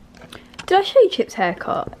room. Did I show you Chip's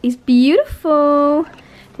haircut? He's beautiful.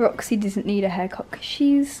 Roxy doesn't need a haircut because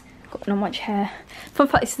she's got not much hair. Fun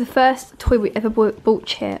fact, this is the first toy we ever bought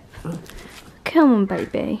Chip. Come on,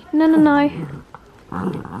 baby. No, no, no.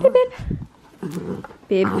 Bib, bib.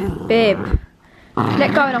 Bib, bib.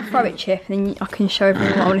 Let go and I'll throw it, Chip, and then I can show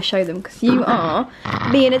everyone what I want to show them, because you are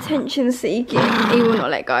being attention seeking. He will not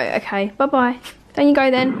let go. Okay, bye-bye. Down you go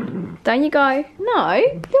then. Down you go. No,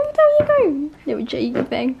 down you go. Little cheeky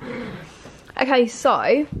thing. Okay, so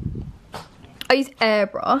I use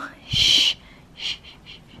airbrush. Shh, shh,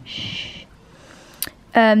 shh, shh.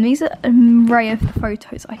 These are an array of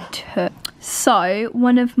photos I took. So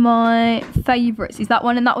one of my favourites is that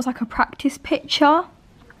one, and that was like a practice picture.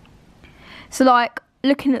 So like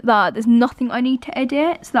looking at that, there's nothing I need to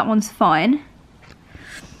edit, so that one's fine.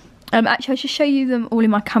 Actually, I'll just show you them all in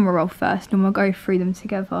my camera roll first, and we'll go through them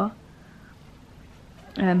together.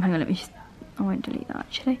 Hang on, let me just, I won't delete that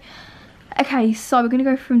actually. Okay, so we're gonna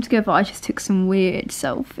go through them together. I just took some weird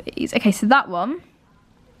selfies. Okay, so that one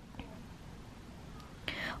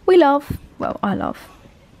we love. Well, I love.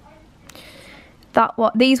 That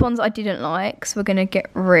one, these ones I didn't like, so we're gonna get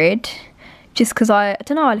rid. Just because I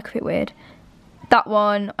don't know, I look a bit weird. That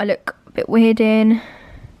one I look a bit weird in.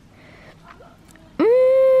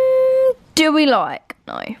 Do we like?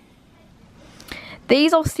 No.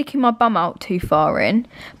 These I'll stick my bum out too far in,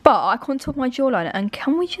 but I contour my jawline, and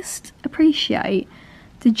can we just appreciate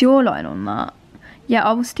the jawline on that? Yeah,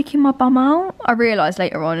 I was sticking my bum out. I realised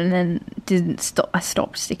later on, and then didn't stop. I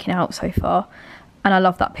stopped sticking out so far, and I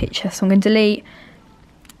love that picture. So I'm going to delete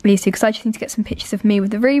these two because I just need to get some pictures of me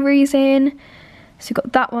with the Riris in. So we've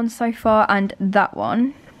got that one so far, and that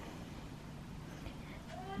one.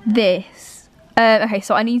 This. Okay,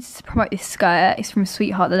 so I need to promote this skirt. It's from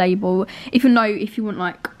Sweetheart, the label. If you want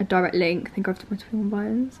like a direct link, then go to my Twitter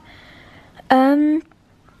bios.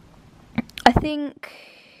 I think,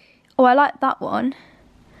 oh, I like that one.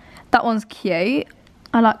 That one's cute.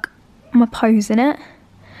 I like my pose in it.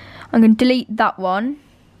 I'm going to delete that one.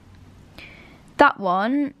 That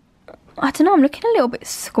one, I don't know, I'm looking a little bit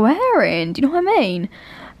squaring. Do you know what I mean?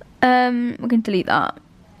 We're going to delete that.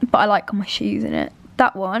 But I like my shoes in it.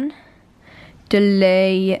 That one.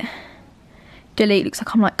 Delete. Delete. Looks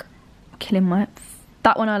like I'm like killing my.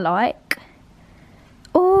 That one I like.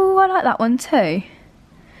 Oh, I like that one too.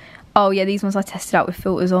 Oh yeah, these ones I tested out with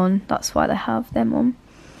filters on. That's why they have them on.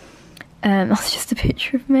 That's just a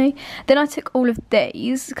picture of me. Then I took all of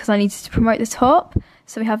these because I needed to promote the top.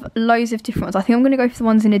 So we have loads of different ones. I think I'm going to go for the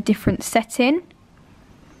ones in a different setting.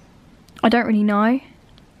 I don't really know.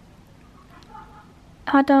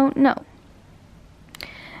 I don't know.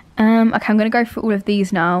 Okay, I'm going to go for all of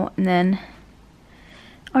these now, and then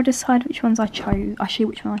I'll decide which ones I chose. I'll show you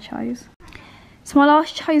which one I chose. So my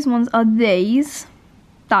last chosen ones are these,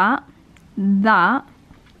 that, and that.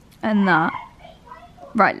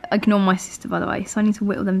 Right, ignore my sister by the way, so I need to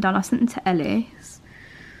whittle them down. I sent them to Ellis.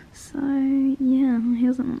 So yeah, he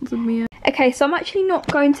hasn't answered me yet. Okay, so I'm actually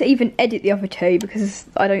not going to even edit the other two because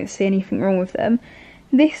I don't see anything wrong with them.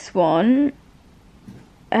 This one,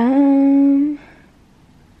 I'm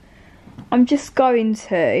just going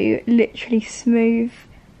to literally smooth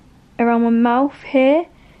around my mouth here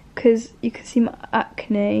because you can see my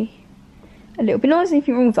acne a little bit. Not there's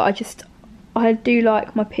anything wrong with it, I do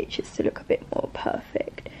like my pictures to look a bit more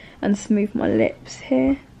perfect, and smooth my lips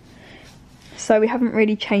here. So we haven't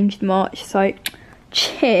really changed much, so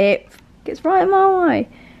Chip gets right in my way.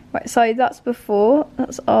 Right, so that's before,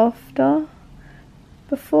 that's after.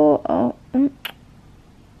 Before, oh, wait,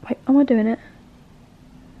 am I doing it?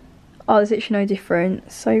 Oh, there's literally no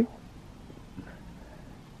difference. So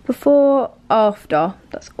before, after,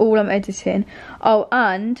 that's all I'm editing. Oh,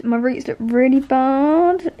 and my roots look really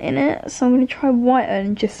bad in it, so I'm going to try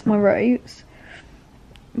whiten just my roots,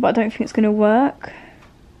 but I don't think it's going to work.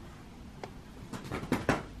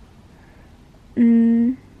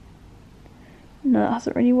 No, that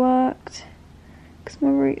hasn't really worked because my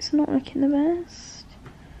roots are not looking the best.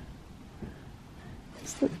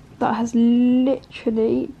 So that has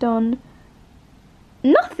literally done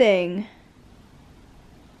nothing.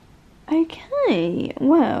 Okay,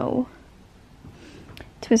 well,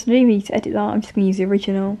 to be honest, I don't even need to edit that, I'm just going to use the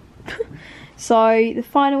original. So the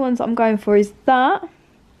final ones I'm going for is that,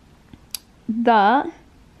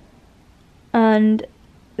 and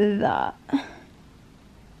that.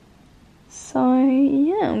 So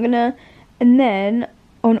yeah, I'm gonna, and then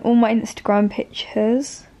on all my Instagram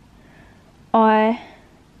pictures, I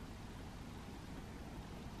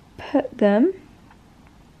put them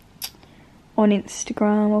on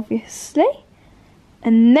Instagram obviously,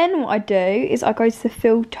 and then what I do is I go to the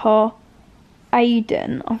filter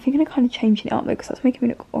Aiden. I'm thinking of kind of changing it up though because that's making me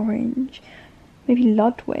look orange. Maybe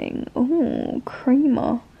Ludwig. Oh,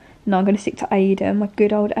 creamer. No, I'm going to stick to Aiden, my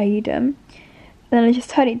good old Aiden. And then I just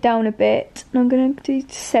turn it down a bit, and I'm going to do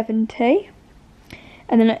 70.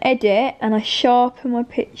 And then I edit, and I sharpen my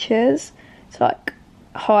pictures to like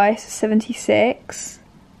high, so 76.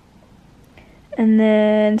 And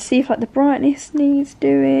then see if like the brightness needs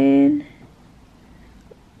doing.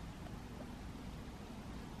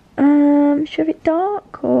 Should I have it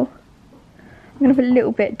dark, or I'm going to have a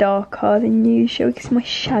little bit darker than usual because my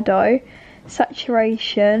shadow.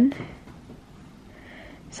 Saturation.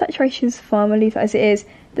 Saturation's fine, we'll leave that as it is.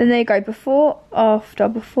 Then there you go, before, after,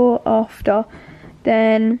 before, after.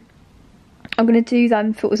 Then I'm going to do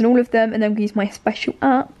them filters on all of them, and then I'm going to use my special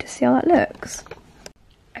app to see how that looks.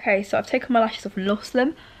 Okay, so I've taken my lashes off and lost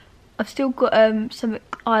them. I've still got some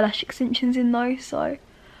eyelash extensions in though, so,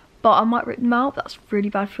 but I might rip them out. That's really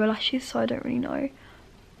bad for your lashes, so I don't really know.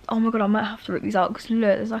 Oh my god, I might have to rip these out because look,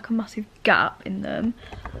 there's like a massive gap in them.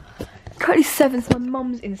 Currently 7, so my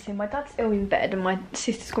mum's in the my dad's ill in bed, and my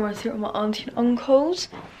sister's gone around to see my auntie and uncles.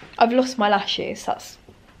 I've lost my lashes, that's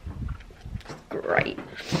great.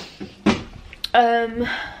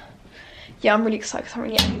 Yeah, I'm really excited because I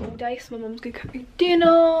haven't really eaten all day, so my mum's gonna cook me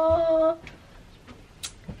dinner.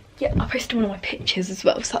 Yeah, I posted one of my pictures as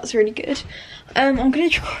well, so that's really good. I'm gonna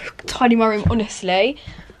try to tidy my room, honestly.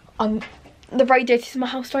 The radiators in my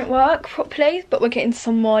house don't work properly, but we're getting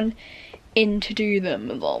someone in to do them,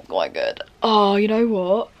 and that's quite good. Oh, you know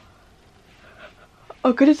what?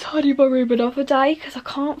 I'm gonna tidy my room another day because I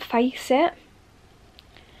can't face it.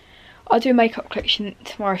 I'll do a makeup collection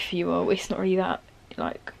tomorrow for you all. It's not really that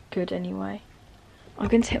like good anyway. I'm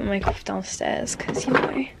gonna take my makeup off downstairs because you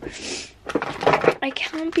know I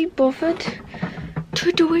can't be bothered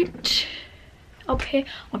to do it up here.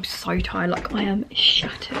 I'm so tired, like I am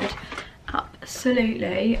shattered,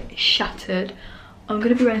 absolutely shattered. I'm going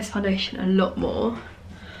to be wearing this foundation a lot more.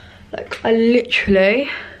 Like, I literally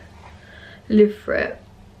live for it.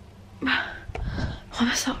 I'm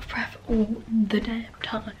out of breath all the damn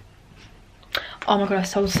time. Oh my god, I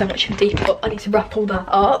sold so much in Depop. I need to wrap all that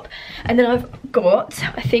up. And then I've got,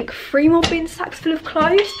 I think, 3 more bin sacks full of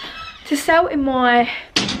clothes to sell in my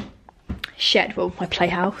shed, well, my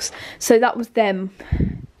playhouse. So that was them.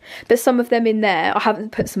 But some of them in there, I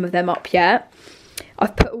haven't put some of them up yet.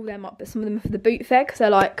 I've put all them up, but some of them are for the boot fair because they're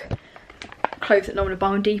like clothes that no one would buy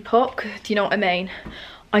on Depop. Do you know what I mean?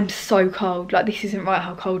 I'm so cold. Like, this isn't right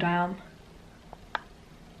how cold I am.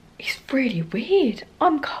 It's really weird.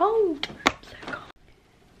 I'm cold. I'm so cold.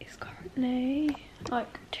 It's currently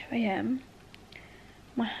like 2 AM.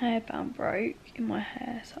 My hairband broke in my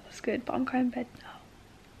hair, so that's good. But I'm going to bed now.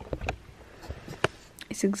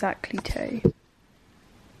 It's exactly 2.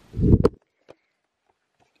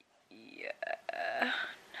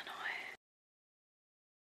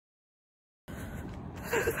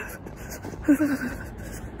 School.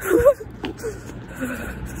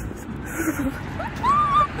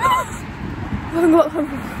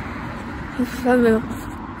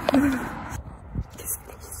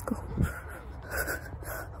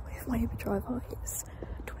 With my Uber driver, it's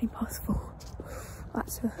 4:20.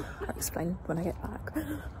 I'll explain when I get back.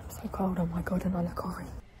 I'm so cold, oh my god, and I look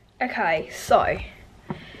horrible. Okay, so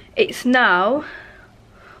it's now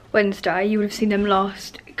Wednesday. You would have seen them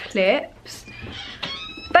last clips.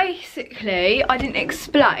 Basically, I didn't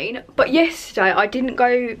explain, but yesterday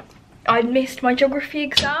I missed my geography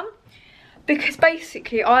exam because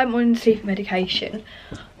basically I'm on sleeping medication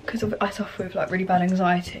because I suffer with like really bad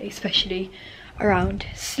anxiety, especially around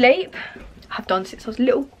sleep. I have done since I was a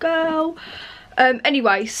little girl.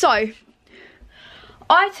 Anyway, so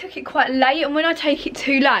I took it quite late, and when I take it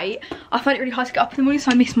too late, I find it really hard to get up in the morning,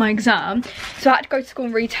 so I missed my exam. So I had to go to school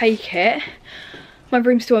and retake it. My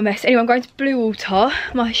room's still a mess. Anyway, I'm going to Blue Water,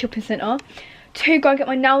 my shopping centre, to go and get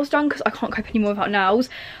my nails done because I can't cope anymore without nails.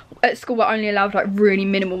 At school, we're only allowed like really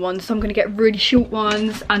minimal ones, so I'm going to get really short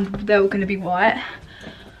ones, and they're all going to be white.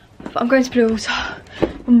 But I'm going to Blue Water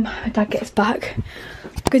when my dad gets back. I'm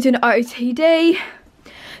going to do an OOTD.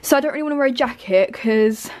 So I don't really want to wear a jacket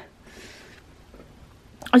because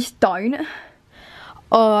I just don't.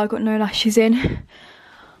 Oh, I got no lashes in.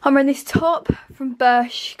 I'm wearing this top from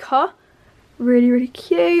Bershka. Really, really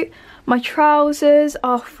cute. My trousers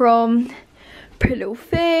are from Pretty Little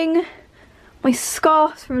Thing. My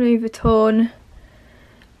scarf's from Louis Vuitton.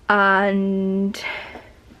 And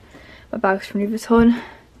my bag's from Louis Vuitton.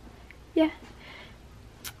 Yeah.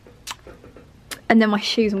 And then my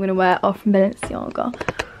shoes I'm going to wear are from Balenciaga.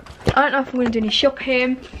 I don't know if I'm going to do any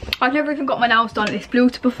shopping. I've never even got my nails done at this Blue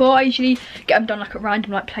Water before. I usually get them done like at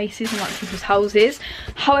random like places and like people's houses.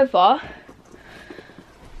 However,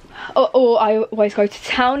 or I always go to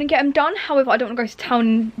town and get them done. However, I don't want to go to town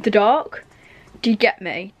in the dark. Do you get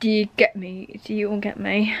me? Do you get me? Do you all get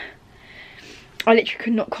me? I literally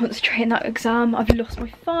could not concentrate in that exam. I've lost my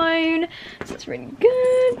phone, so that's really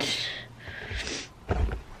good.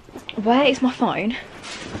 Where is my phone?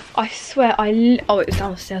 I swear oh, it was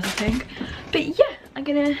downstairs I think. But yeah, I'm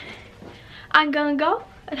gonna go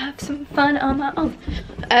and have some fun on my own.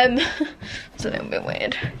 It's a little bit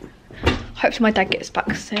weird. Hopefully my dad gets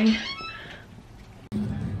back soon.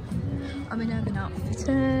 I'm in Urban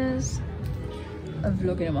Outfitters. I'm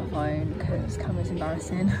vlogging on my phone because camera's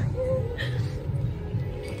embarrassing.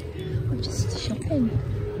 I'm just shopping.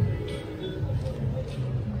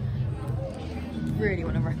 Really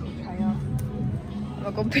want a record player. Oh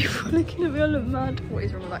my god, people are looking at me, I look mad. What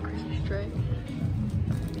is wrong with that Christmas tree?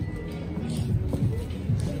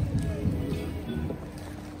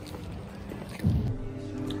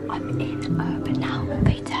 I'm in Urban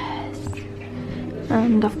Outfitters.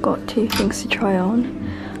 And I've got two things to try on.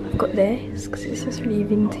 I've got this, because it's just really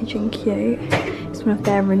vintage and cute. It's one of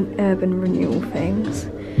their urban renewal things.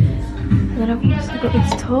 And then I've also got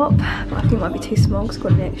this top, but I think it might be too small because I've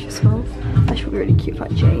got an extra small. That should be really cute for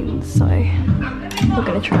like jeans, so we're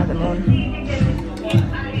going to try them on.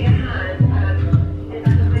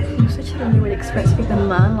 I'm such a really expensive the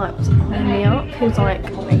man like was eyeing me up. He was like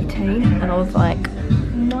 18 and I was like,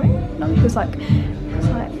 no, he was like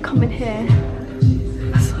come in here.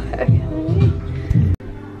 I was like, okay.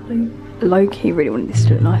 Low-key really wanted this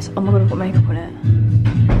to look nice. Oh my god, I've got makeup on it.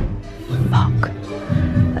 Fuck.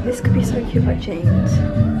 Like, this could be so cute like jeans.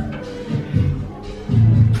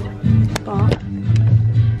 But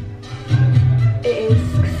it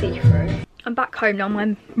is see-through. I'm back home now in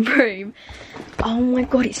my room. Oh my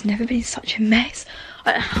god, it's never been such a mess.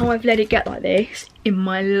 I don't know how I've let it get like this in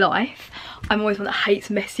my life. I'm always one that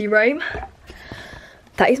hates a messy room.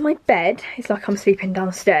 That is my bed. It's like I'm sleeping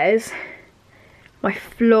downstairs. My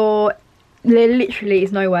floor, there literally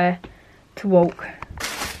is nowhere to walk.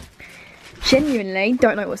 Genuinely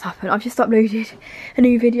don't know what's happened. I've just uploaded a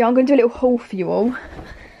new video. I'm going to do a little haul for you all.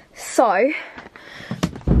 So,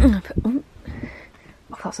 oh,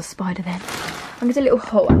 that's a spider then. I'm going to do a little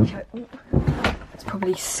haul. Actually, it's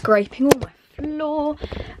probably scraping all my floor.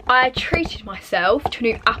 I treated myself to a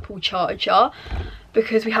new Apple charger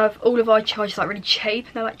because we have all of our chargers like really cheap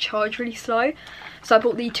and they like charge really slow. So I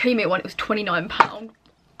bought the 2-metre one, it was £29.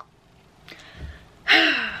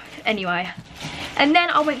 Anyway, and then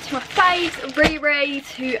I went to my faves, Riri,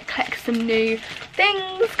 to collect some new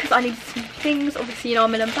things because I needed some things. Obviously, you know,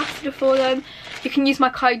 I'm an ambassador for them. You can use my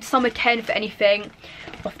code SUMMER10 for anything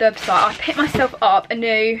off the website. I picked myself up a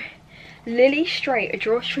new Lily Straight, a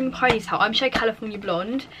drawstring ponytail. I'm Shea California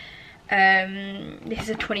Blonde. This is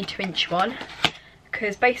a 22-inch one.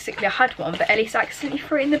 Because basically I had one, but Ellis accidentally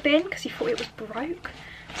threw it in the bin because he thought it was broke.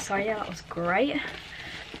 So yeah, that was great.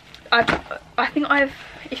 I think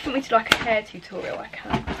if you want me to do like a hair tutorial, I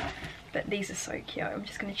can. But these are so cute. I'm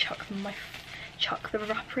just gonna chuck the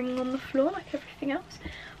wrapping on the floor like everything else.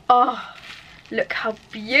 Oh, look how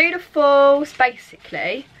beautiful. So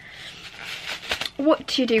basically, what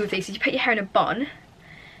do you do with these? You put your hair in a bun,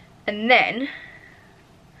 and then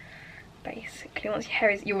basically once your hair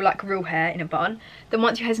is your like real hair in a bun, then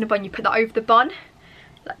once your hair's in a bun, you put that over the bun,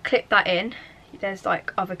 like clip that in. There's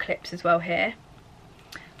like other clips as well here,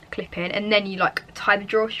 clip in, and then you like tie the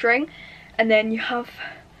drawstring, and then you have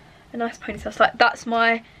a nice ponytail. So like that's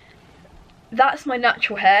my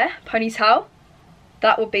natural hair ponytail.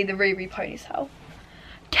 That would be the Riri ponytail.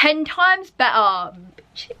 10 times better.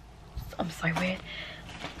 I'm so weird.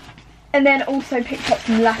 And then also picked up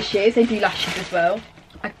some lashes. They do lashes as well.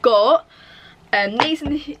 I got these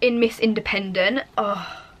in Miss Independent.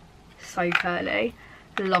 Oh, so curly.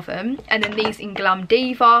 Love them. And then these in Glam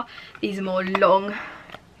Diva. These are more long.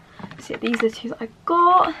 So yeah, these are the two that I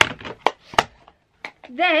got.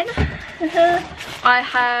 Then I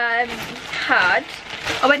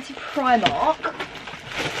went to Primark.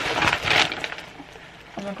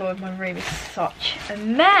 Oh my god, my room is such a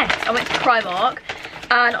mess. I went to Primark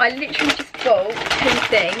and I literally just bought 2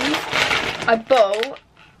 things. I bought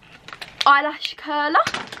eyelash curler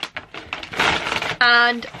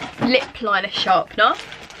and lip liner sharpener.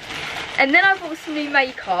 And then I bought some new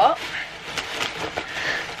makeup.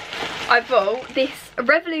 I bought this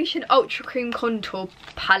Revolution Ultra Cream Contour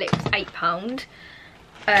palette, £8.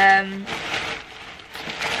 And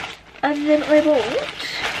then I bought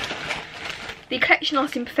the Collection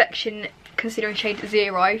Lasting Perfection Concealer in shade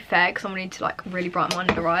 0 Fair, because I wanted to like really brighten my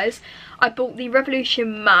under eyes. I bought the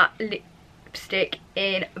Revolution Matte Lipstick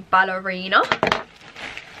in Ballerina.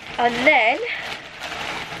 And then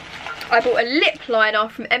I bought a lip liner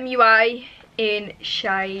from MUA in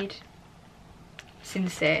shade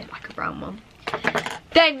Sincere, like a brown one.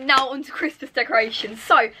 Then now on to Christmas decorations.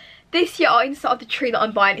 So this year I started the tree that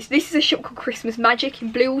I'm buying. This is a shop called Christmas Magic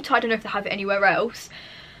in Bluewater. I don't know if they have it anywhere else.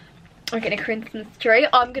 I'm getting a Christmas tree.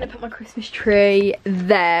 I'm going to put my Christmas tree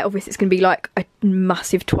there. Obviously it's going to be like a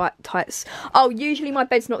massive tights. Oh, usually my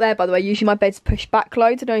bed's not there, by the way. Usually my bed's pushed back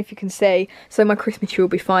loads. I don't know if you can see. So my Christmas tree will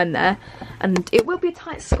be fine there. And it will be a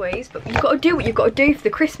tight squeeze, but you've got to do what you've got to do for the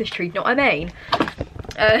Christmas tree, you know what I mean?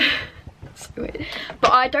 So weird.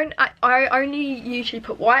 But I only usually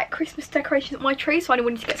put white Christmas decorations on my tree, so I only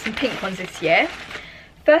wanted to get some pink ones this year.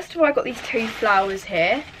 First of all, I got these 2 flowers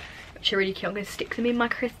here, which are really cute. I'm going to stick them in my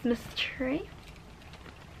Christmas tree.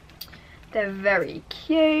 They're very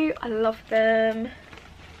cute. I love them.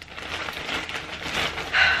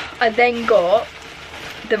 I then got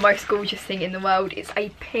the most gorgeous thing in the world. It's a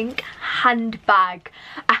pink handbag.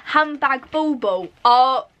 A handbag bauble.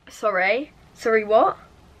 Oh, sorry. Sorry, what?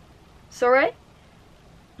 Sorry?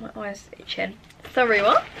 My eye's itching. Sorry,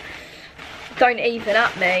 what? Don't even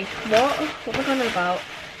at me. What? What was I on about?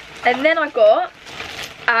 And then I got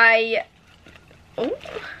a... Oh,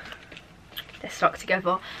 they're stuck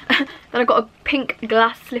together. Then I got a pink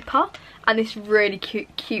glass slipper and this really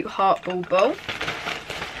cute heart bauble.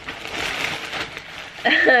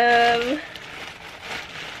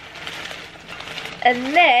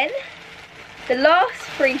 And then the last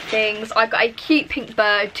 3 things, I got a cute pink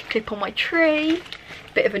bird to clip on my tree.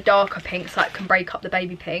 Bit of a darker pink so it can break up the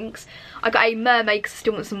baby pinks. I got a mermaid because I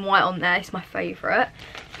still want some white on there. It's my favourite,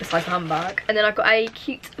 besides the handbag. And then I got a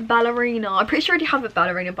cute ballerina. I'm pretty sure I already have a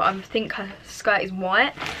ballerina, but I think her skirt is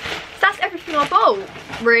white. So that's everything I bought,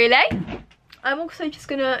 really. I'm also just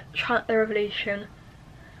going to try out the Revolution.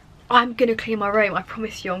 I'm going to clean my room, I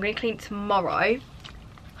promise you. I'm going to clean it tomorrow,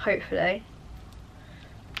 hopefully.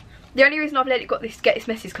 The only reason I've let it get this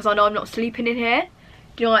messy is because I know I'm not sleeping in here.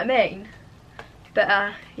 Do you know what I mean?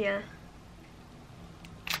 But yeah.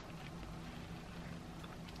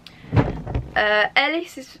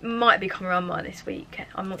 Ellis might be coming around mine this week.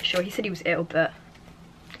 I'm not sure. He said he was ill, but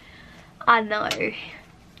I know.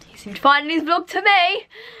 He seemed fine in his vlog to me.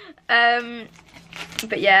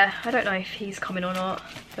 But yeah, I don't know if he's coming or not.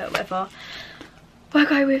 But whatever. We'll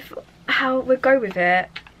go with it.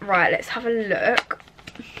 Right, let's have a look.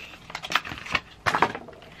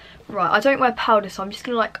 Right, I don't wear powder, so I'm just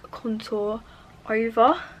gonna like contour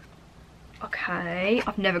over. Okay,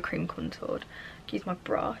 I've never cream contoured. Use my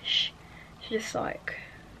brush to just like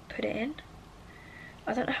put it in.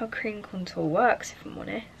 I don't know how cream contour works, if I'm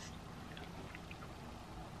honest.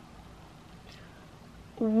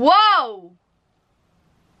 Whoa!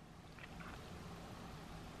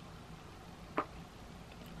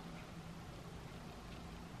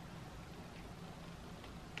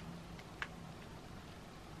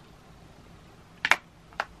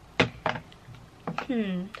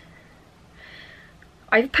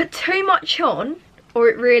 I've put too much on, or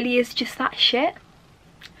it really is just that shit,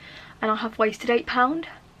 and I have wasted £8.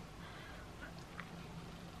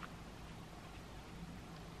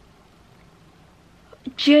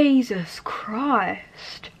 Jesus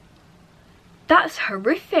Christ. That's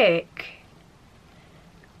horrific.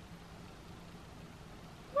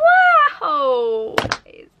 Wow, that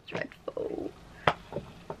is dreadful.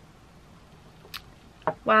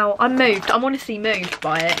 Wow, I'm moved. I'm honestly moved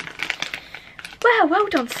by it. Wow, well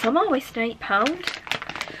done, Summer. Wasting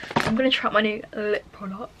 £8. I'm going to try out my new lip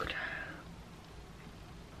product.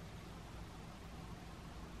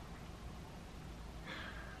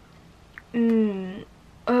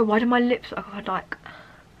 Oh, why do my lips look like I've had like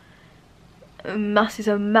massive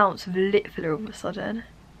amounts of lip filler all of a sudden?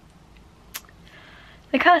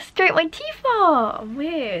 Look how straight my teeth are.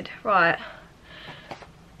 Weird. Right.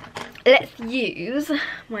 Let's use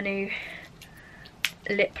my new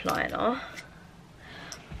lip liner.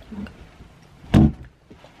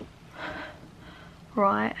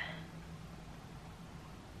 Right.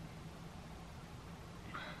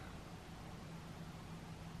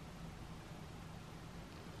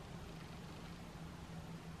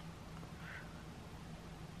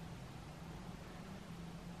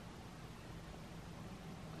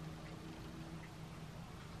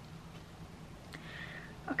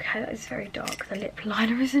 Okay, that is very dark, the lip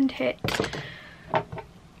liner, isn't it? And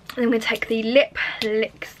I'm going to take the lipstick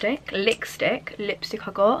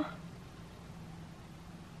I got,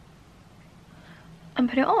 and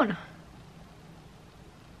put it on.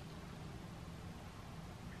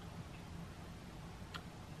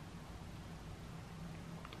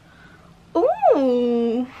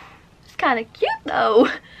 Ooh, it's kind of cute though.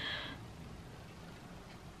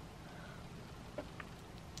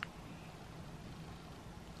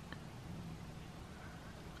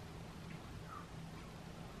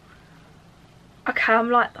 Okay, I'm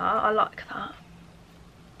like that. I like that.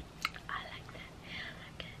 I like that.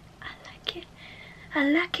 I like it. I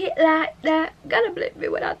like it like that. Gotta believe me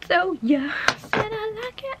when I tell ya. Said I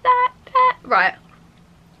like it like that. Right.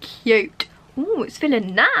 Cute. Ooh, it's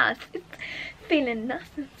feeling nice. It's feeling nice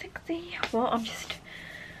and sexy. What? I'm just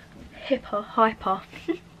hyper.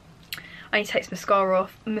 I need to take some mascara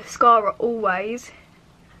off. Mascara always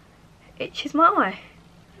itches my eye.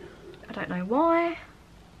 I don't know why.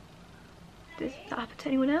 Does that happen to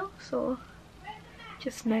anyone else or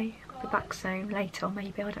just me? I'll be back soon, later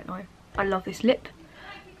maybe, I don't know. I love this lip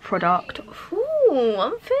product. Ooh,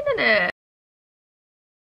 I'm feeling it.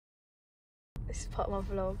 This is part of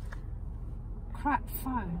my vlog. Crap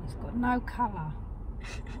phone, it's got no colour.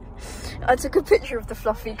 I took a picture of the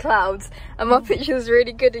fluffy clouds and my picture was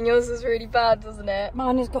really good and yours was really bad, wasn't it?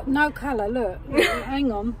 Mine has got no colour, look.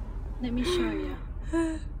 Hang on, let me show you.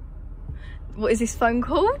 What is this phone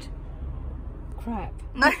called? Crap.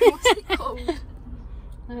 No, what's it called?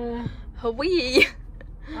 Hawaii.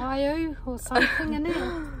 Are you? Or something,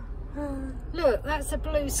 innit? Look, that's a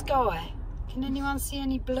blue sky. Can anyone see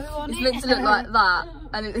any blue on it? It's meant to look like that,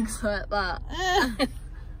 and it looks like that.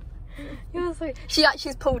 You're so... She actually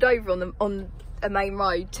has pulled over on a main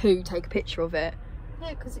road to take a picture of it.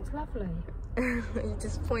 Yeah, because it's lovely. You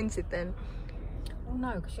disappointed then? Oh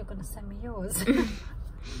no, because you're going to send me yours.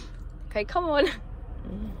 Okay, come on.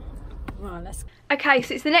 Right, let's... Okay,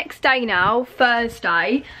 so it's the next day now,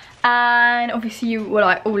 Thursday, and obviously you were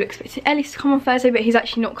like all expecting Ellis to come on Thursday, but he's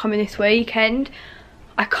actually not coming this weekend.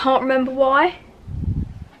 I can't remember why.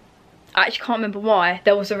 I actually can't remember why.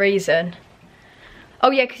 There was a reason.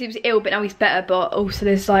 Oh yeah, because he was ill, but now he's better, but also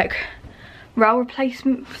there's like rail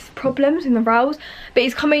replacement problems in the rails. But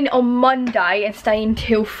he's coming on Monday and staying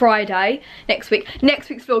till Friday next week. Next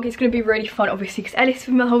week's vlog is going to be really fun, obviously, because Ellis is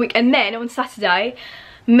with me the whole week, and then on Saturday,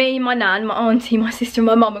 me, my nan, my auntie, my sister and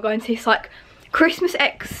my mum are going to this like Christmas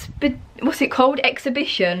what's it called?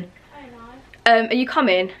 Exhibition. I know. Are you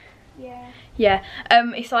coming? Yeah. Yeah.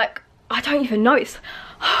 It's like, I don't even know, it's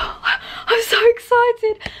I'm so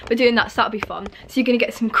excited. We're doing that, so that'll be fun. So you're gonna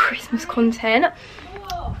get some Christmas content.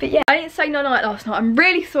 But yeah, I didn't say no night last night. I'm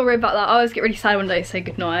really sorry about that. I always get really sad when I don't say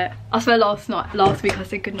goodnight. I swear last week I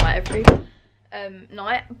said goodnight every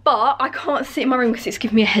night, but I can't sit in my room because it's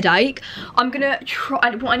giving me a headache. I'm gonna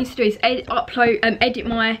try, what I need to do is edit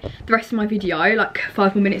the rest of my video, like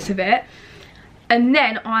 5 more minutes of it, and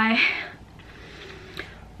then I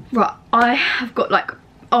have got like,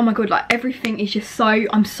 oh my god, like everything is just so,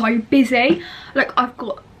 I'm so busy. Like I've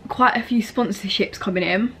got quite a few sponsorships coming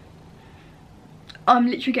in. I'm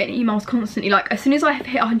literally getting emails constantly. Like as soon as I have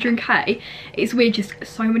hit 100k, it's weird, just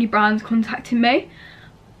so many brands contacting me.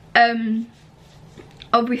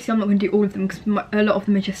 Obviously I'm not going to do all of them because a lot of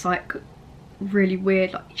them are just like really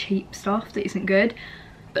weird, like cheap stuff that isn't good.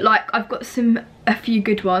 But like, I've got a few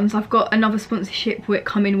good ones. I've got another sponsorship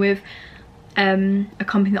coming with a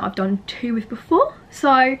company that I've done 2 with before,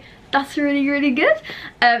 so that's really, really good.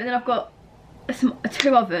 And then I've got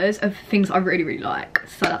 2 others of things I really, really like,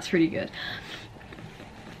 so that's really good.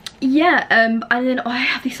 Yeah, and then I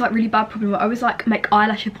have this like really bad problem where I always like make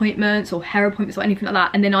eyelash appointments or hair appointments or anything like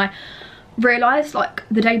that, and then I realised like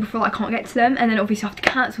the day before that I can't get to them, and then obviously I have to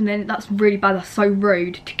cancel, and then that's really bad. That's so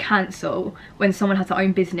rude to cancel when someone has their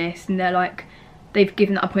own business and they're like, they've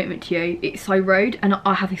given that appointment to you. It's so rude, and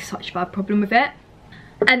I have such a bad problem with it.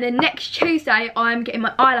 And then next Tuesday I'm getting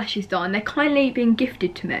my eyelashes done. They're kindly being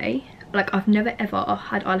gifted to me. Like, I've never ever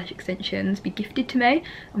had eyelash extensions be gifted to me.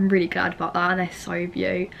 I'm really glad about that, and they're so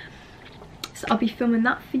beautiful. So I'll be filming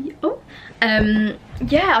that for you. Yeah,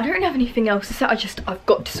 I don't really have anything else to say. I've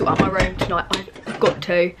got to sort out my room tonight. I've got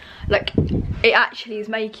to. Like, it actually is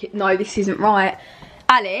making... No, this isn't right.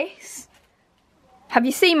 Alice, have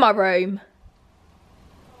you seen my room?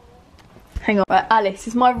 Hang on. Right, Alice,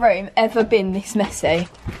 has my room ever been this messy?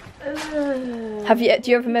 Do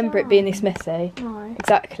you ever remember it being this messy? No.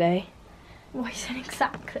 Exactly. Why you saying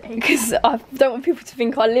exactly? Because I don't want people to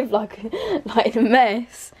think I live like in a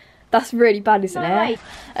mess. That's really bad, isn't it?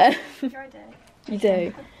 You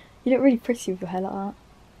do. You look really pretty with your hair like that.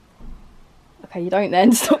 Okay, you don't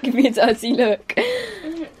then. Stop giving me a dirty look.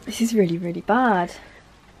 This is really, really bad.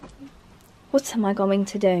 What am I going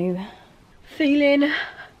to do? Feeling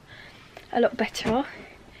a lot better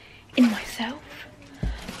in myself.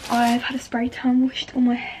 I've had a spray tan washed on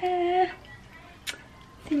my hair.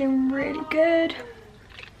 Feeling really good.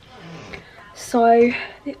 So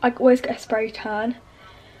I always get a spray tan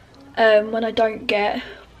when I don't get...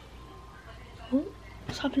 Oh,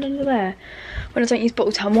 what's happened under there? When I don't use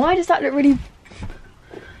bottle tan. Why does that look really...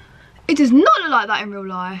 It does not look like that in real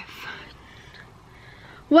life.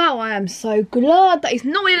 Wow, I am so glad that is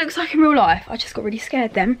not what it looks like in real life. I just got really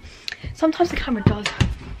scared then. Sometimes the camera does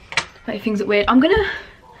make things look weird. I'm gonna...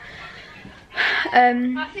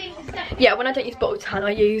 yeah, when I don't use bottle tan,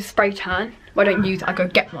 I use spray tan. Well, I don't use it, I go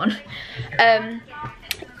get one.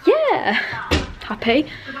 Yeah, happy.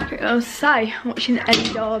 I don't know what else to say. I'm watching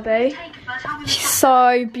Ellie Derby. She's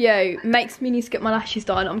so beautiful. Makes me need to get my lashes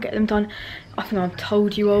done. I'm getting them done. I think I've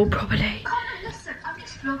told you all probably.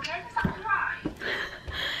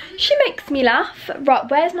 She makes me laugh. Right,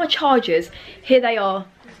 where's my chargers? Here they are.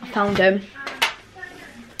 I found them.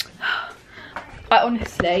 I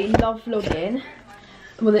honestly love vlogging.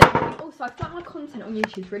 Well, also I feel like my content on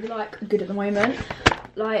YouTube is really like good at the moment.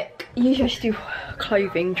 Like, usually I should do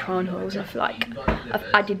clothing try on hauls, and I feel like I've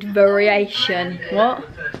added variation. What?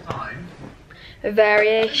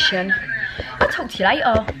 Variation. I'll talk to you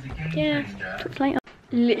later. Yeah, talk to you later.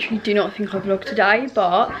 Literally do not think I vlogged today,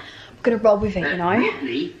 but I'm gonna roll with it, you know.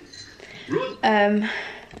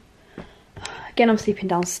 Again, I'm sleeping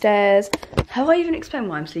downstairs. Have I even explained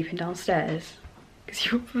why I'm sleeping downstairs? Because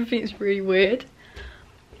you'll probably think it's really weird.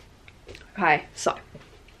 Okay, so.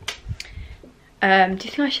 Do you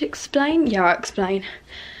think I should explain? Yeah, I'll explain.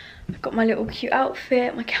 I've got my little cute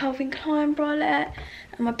outfit, my Calvin Klein bralette,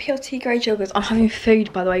 and my PLT grey joggers. I'm having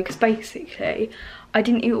food, by the way, because basically I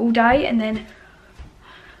didn't eat all day, and then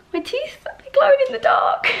my teeth are glowing in the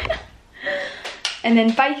dark. And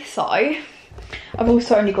then so I've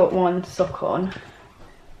also only got one sock on,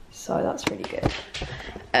 so that's really good.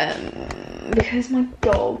 Because my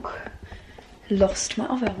dog lost my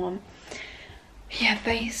other one. Yeah,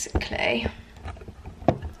 basically.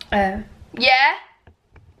 Yeah?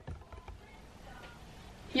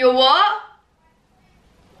 You're what?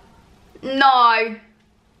 No.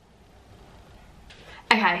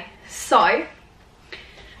 Okay, so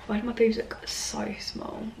why do my boobs look so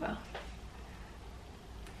small? Well,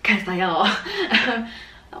 because they are.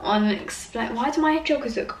 Why do my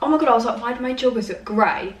joggers look... Oh my god, I was like, why do my joggers look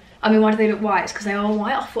grey? I mean, why do they look white? It's because they are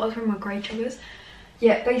white. I thought I was wearing my grey joggers.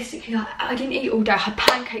 Yeah, basically, like, I didn't eat all day. I had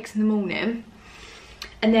pancakes in the morning.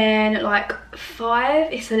 And then, like,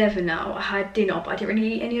 5, it's 11 now. I had dinner, but I didn't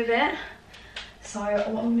really eat any of it. So,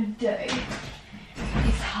 what I'm going to do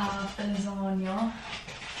is have a lasagna.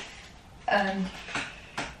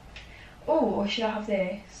 Oh, or should I have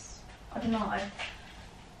this? I don't know.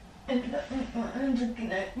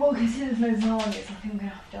 Well, consider lasagnas, I think I'm going to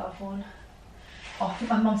have to have one. Oh, I think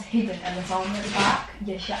my mum's hidden a lasagna at the back.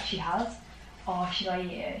 Yeah, she actually has. Oh, should I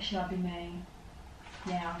eat it? Should I be mean?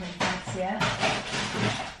 Yeah, I'm going to fancy it.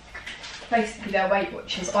 Basically, they're Weight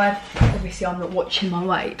Watchers. Obviously, I'm not watching my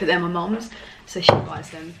weight, but they're my mum's. So she buys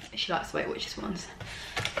them. She likes the Weight Watchers ones.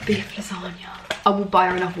 Beef lasagna. I will buy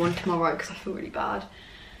her another one tomorrow because I feel really bad.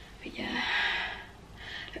 But yeah.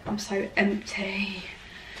 I'm so empty.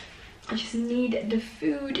 I just need the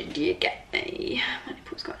food. Do you get me? My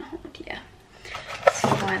nipple's going hard, yeah. It's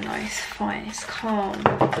fine though, it's fine, it's calm.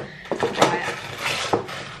 Right.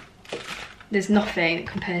 There's nothing that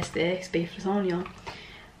compares to this beef lasagna.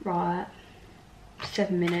 Right.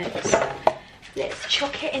 7 minutes. Let's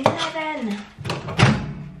chuck it in there then.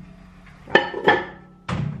 Right.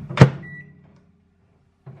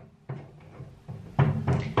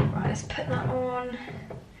 Right, let's put that on.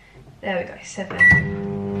 There we go, 7.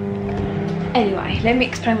 Anyway, let me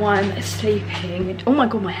explain why I'm sleeping. Oh my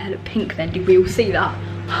god, my hair looked pink then. Did we all see that?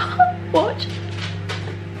 Watch.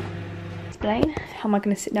 Explain. How am I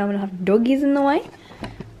going to sit down when I have doggies in the way?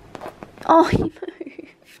 Oh, he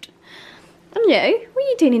moved. And you? What are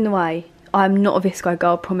you doing in the way? I'm not a visco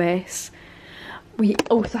girl, promise. We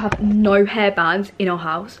also have no hairbands in our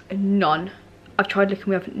house. None. I've tried looking,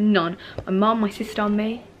 we have none. My mum, my sister and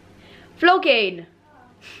me. Vlogging!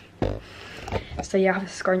 So yeah, I have a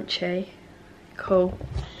scrunchie. Cool.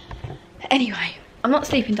 Anyway, I'm not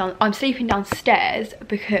sleeping down. I'm sleeping downstairs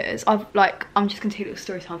because I'm just gonna tell you a little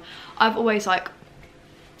story time. I've always like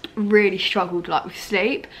really struggled like with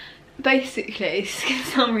sleep. Basically, it's gonna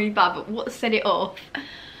sound really bad, but what set it off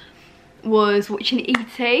was watching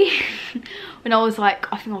E.T. when I was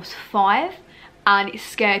like, I think I was 5, and it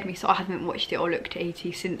scared me. So I haven't watched it or looked at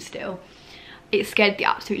E.T. since. Still, it scared the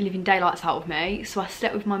absolute living daylights out of me. So I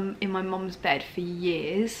slept with in my mum's bed for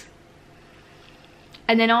years.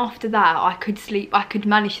 And then after that, I could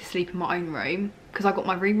manage to sleep in my own room because I got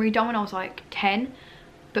my room redone when I was like 10.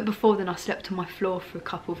 But before then, I slept on my floor for a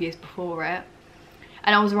couple of years before it.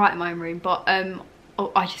 And I was right in my own room, but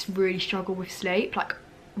I just really struggled with sleep, like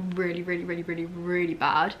really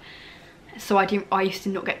bad. So I used to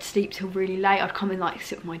not get to sleep till really late. I'd come and like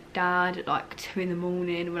sit with my dad at like 2 in the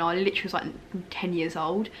morning when I literally was like 10 years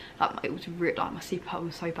old. Like it was really, like my sleep pattern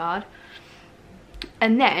was so bad.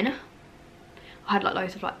 And then I had like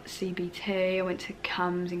loads of like CBT. I went to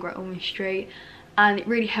CAMS in Great Ormond Street, and it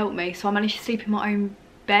really helped me. So I managed to sleep in my own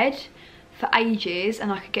bed for ages,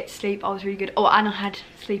 and I could get to sleep. I was really good. Oh, and I had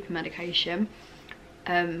sleeping medication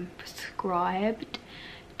prescribed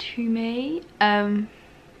to me. That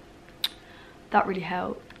really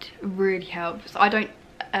helped. Really helped. So I don't.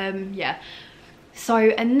 Yeah. So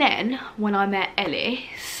and then when I met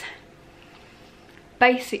Ellis,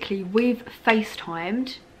 basically we've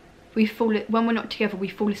FaceTimed. When we're not together, we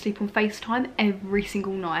fall asleep on FaceTime every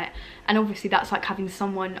single night. And obviously that's like having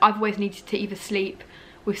someone, I've always needed to either sleep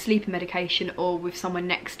with sleeping medication or with someone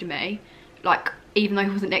next to me. Like, even though he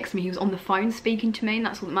wasn't next to me, he was on the phone speaking to me, and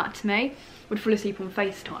that's all that mattered to me. Would fall asleep on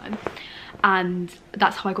FaceTime. And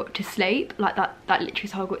that's how I got to sleep. Like that literally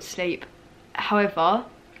is how I got to sleep. However,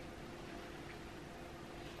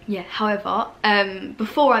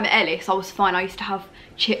 before I met Ellis, I was fine. I used to have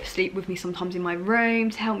Chip sleep with me sometimes in my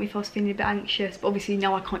room to help me if I was feeling a bit anxious. But obviously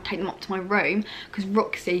now I can't take them up to my room because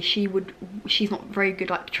Roxy, she's not very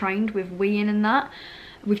good like trained with weeing and that.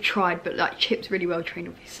 We've tried, but like Chip's really well trained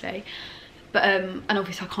obviously. But and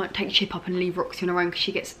obviously I can't take Chip up and leave Roxy on her own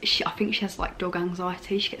because I think she has like dog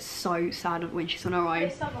anxiety. She gets so sad when she's on her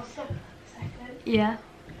own. Stop a second. Yeah.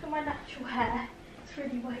 Look at my natural hair. It's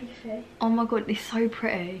really wavy. Oh my god, it's so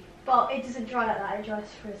pretty. But it doesn't dry like that, it dries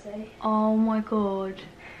frizzy. Oh my god.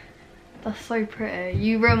 That's so pretty.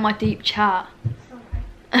 You ruined my deep chat.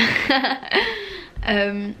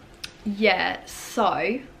 Sorry. Yeah,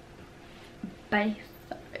 so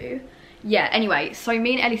yeah, anyway, so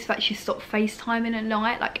me and Ellis have actually stopped FaceTiming at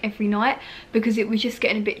night, like every night, because it was just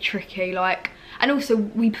getting a bit tricky, like, and also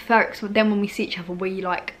we prefer it because then when we see each other we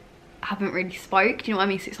like haven't really spoke, do you know what I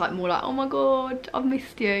mean? So it's like more like, oh my god, I've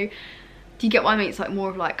missed you. Do you get what I mean? It's like more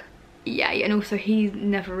of like, yay. And also he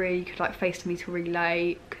never really could like FaceTime me till really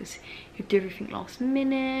late because he'd do everything last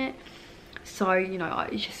minute. So, you know,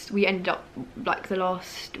 we ended up like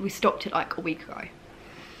we stopped it like a week ago.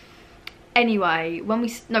 Anyway, we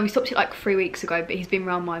stopped it like 3 weeks ago, but he's been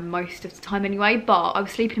around mine most of the time anyway. But I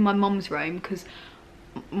was sleeping in my mum's room because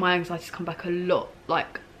my anxiety's come back a lot,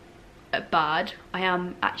 like bad. I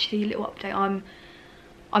am actually, a little update, I'm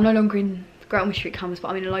no longer in Great Ormond Street CAMS, but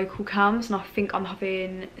I'm in a local CAMS, and I think I'm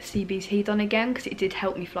having CBT done again because it did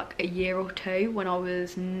help me for like a year or 2 when I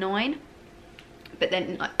was 9. But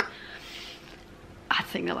then like I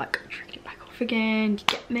think they're like tricking it back off again, do you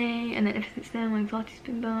get me? And then ever since then my anxiety's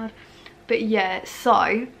been bad. But yeah, so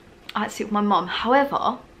I had to sit with my mum.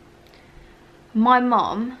 However, my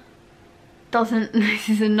mum doesn't, this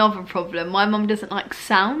is another problem, my mum doesn't like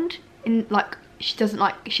sound in, like she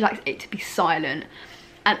likes it to be silent.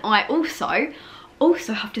 And I also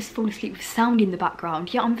have to fall asleep with sound in the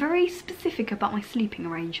background. Yeah, I'm very specific about my sleeping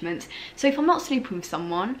arrangements. So if I'm not sleeping with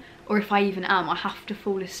someone, or if I even am, I have to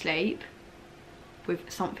fall asleep with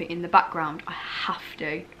something in the background. I have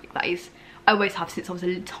to. That is, I always have since I was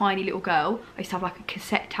a tiny little girl. I used to have like a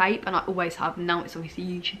cassette tape, and I always have. Now it's obviously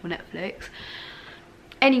YouTube or Netflix.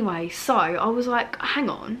 Anyway, so I was like, hang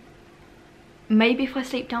on, maybe if I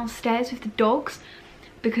sleep downstairs with the dogs,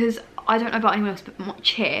 because I don't know about anyone else, but my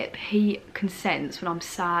Chip, he consents when I'm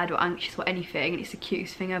sad or anxious or anything, and it's the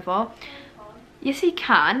cutest thing ever. Yes, he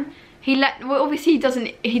can. Well, obviously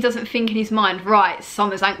he doesn't think in his mind, right,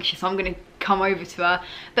 Summer's anxious, I'm gonna come over to her.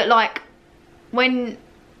 But like, when,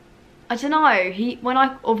 I don't know, when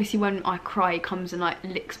I cry, he comes and like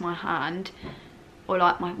licks my hand, or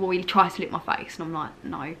like he tries to lick my face, and I'm like,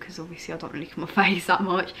 no, because obviously I don't lick my face that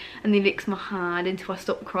much, and he licks my hand until I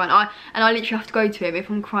stop crying. And I literally have to go to him. If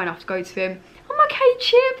I'm crying, I have to go to him. I'm okay,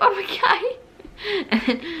 Chip, I'm okay. And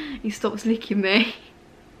then he stops licking me.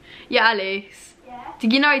 Yeah, Alice? Yeah? Do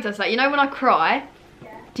you know he does that? You know when I cry?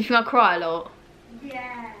 Yeah. Do you think I cry a lot?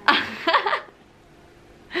 Yeah.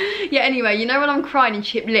 Yeah, anyway, you know when I'm crying and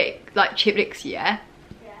Chip licks you, yeah?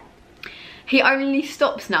 He only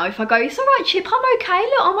stops now if I go, it's alright, Chip, I'm okay,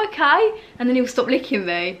 look, I'm okay. And then he'll stop licking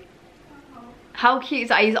me. How cute is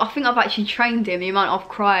that? I think I've actually trained him, the amount I've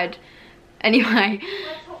cried. Anyway. I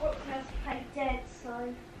taught Roxy how to play dead,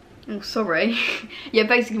 so... Oh, sorry. Yeah,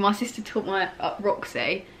 basically my sister taught my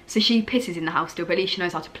Roxy, so she pisses in the house still, but at least she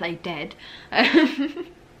knows how to play dead.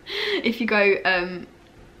 If you go,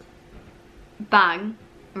 bang,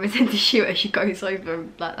 and pretend to shoot her, she goes over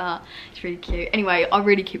like that. It's really cute. Anyway, I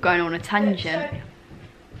really keep going on a tangent.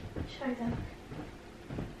 Show them.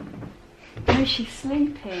 No, she's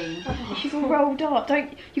sleeping. She's all rolled up.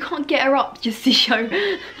 You can't get her up just to show.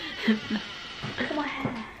 Look at my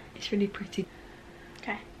hair. It's really pretty.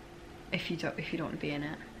 Okay. If you don't want to be in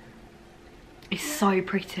it. It's so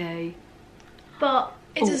pretty. But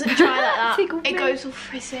it doesn't dry like that. Tickled It me. goes all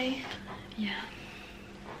frizzy. Yeah.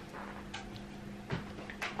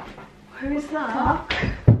 Who is that?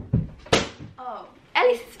 Oh.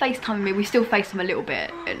 Ellis is FaceTiming me. We still FaceTime a little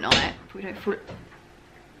bit at night. But we don't fall.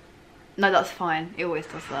 No, that's fine. It always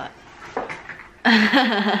does that.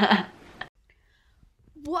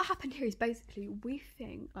 What happened here is basically we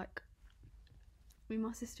think, like, me and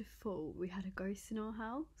my sister thought we had a ghost in our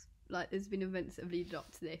house. Like, there's been events that have led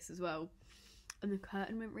up to this as well. And the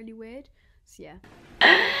curtain went really weird. So yeah.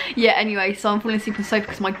 Yeah, anyway, so I'm falling asleep on the sofa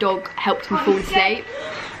because my dog helped me fall asleep.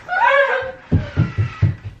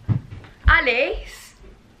 Alice?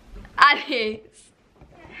 Alice?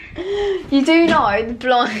 You do know the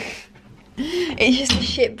blind... It's just a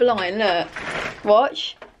shit blind, look.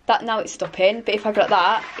 Watch. That, now it's stopping, but if I go like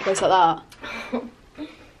that, it goes like that.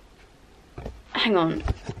 Hang on.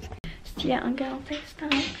 So yeah, I'm going face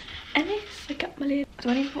down. Alice, I got my lid.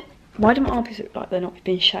 Why do my armpits look like they're not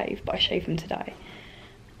being shaved, but I shaved them today?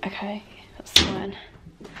 Okay, that's fine.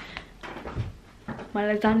 My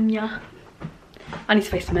lasagna. I need to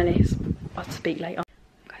face some Alice. I'll speak later. I'm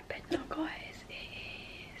going to bed now, guys. It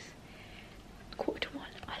is 1:45.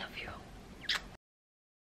 I love you all.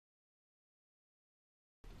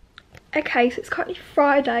 Okay, so it's currently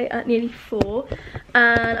Friday at nearly 4,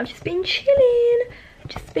 and I've just been chilling.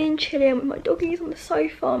 With my doggies on the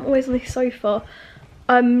sofa. I'm always on this sofa.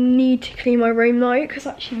 I need to clean my room though, because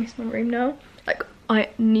I actually miss my room now. Like, I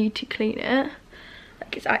need to clean it.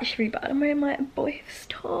 Like, it's actually really bad. I'm wearing my boy's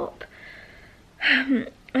top. I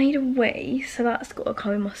need a wee, so that's got to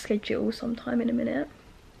come in my schedule sometime in a minute.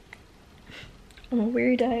 I'm a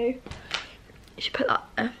weirdo. I should put that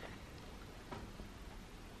there.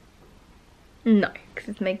 No, because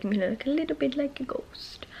it's making me look a little bit like a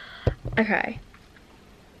ghost. Okay.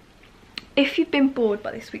 If you've been bored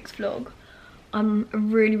by this week's vlog, I'm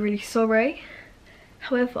really, really sorry.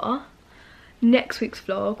 However, next week's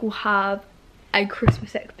vlog will have a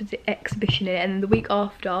Christmas exhibition in it, and then the week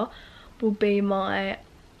after will be my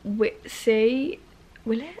Whitsey,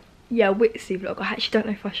 will it? Yeah, Whitsey vlog. I actually don't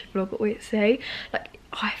know if I should vlog at Whitsey. Like,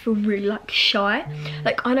 I feel really like shy.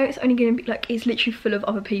 Like, I know it's only gonna be like, it's literally full of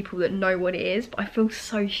other people that know what it is, but I feel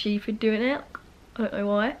so shy for doing it. I don't know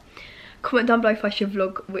why. Comment down below if I should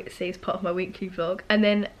vlog Whitsey as part of my weekly vlog. And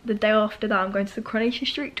then the day after that, I'm going to the Coronation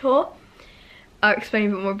Street tour. I'll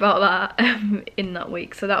explain a bit more about that in that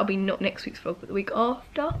week. So that'll be not next week's vlog, but the week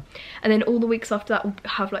after. And then all the weeks after that will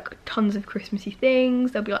have like tons of Christmassy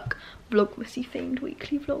things. There'll be like Vlogmasy themed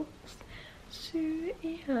weekly vlogs. So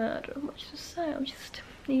yeah, I don't have much to say. I just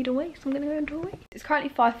need a wee, so I'm gonna go into a wee. It's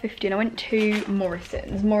currently 5:50 and I went to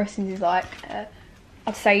Morrison's. Morrison's is like,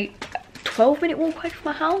 I'd say 12-minute walk away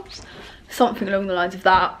from my house. Something along the lines of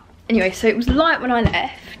that. Anyway, so it was light when I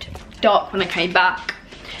left, dark when I came back.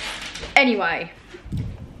 Anyway,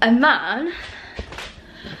 a man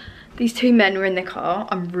these two men were in the car.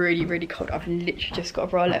 I'm really, really cold. I've literally just got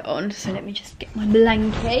a bralette on. So let me just get my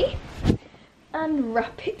blankie and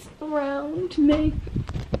wrap it around me.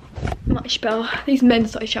 Much better. These men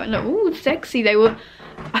started shouting like, "Ooh, sexy." They were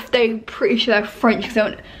pretty sure they were French because they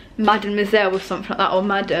were Mademoiselle or something like that, or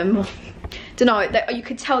Madame. Or, don't know. You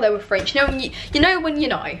could tell they were French. You know when you know when you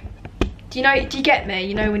know. Do you get me?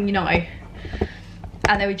 You know when you know.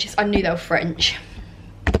 And they were just, I knew they were French.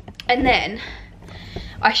 And then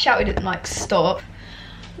I shouted at them like, "Stop!"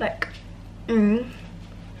 Like, And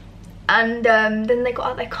then they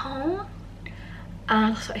got out their car.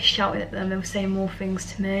 And I started shouting at them. They were saying more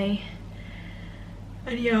things to me.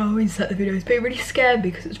 And yeah, I always said the video was being really scared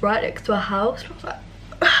because it was right next to a house. And I was like,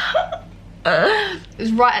 it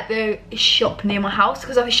was right at the shop near my house,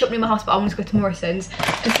 because I have a shop near my house, but I wanted to go to Morrison's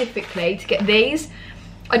specifically to get these.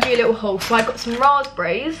 I do a little haul. So I got some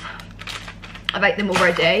raspberries. I've ate them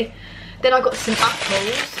already. Then I got some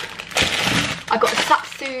apples. I got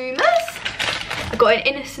satsumas. I got an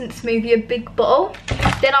innocent smoothie, a big bottle.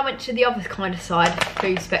 Then I went to the other kind of side of the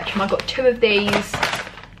food spectrum. I got 2 of these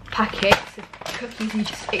packets of cookies, and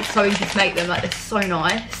it's so easy to make them, like they're so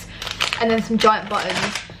nice. And then some giant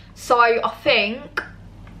buttons. So I think,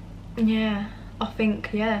 yeah. I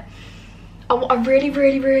really,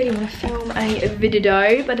 really, really want to film a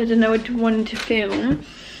video, but I don't know what to want to film.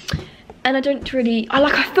 And I don't really,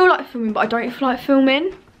 I feel like filming, but I don't feel like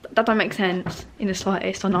filming. That don't make sense in the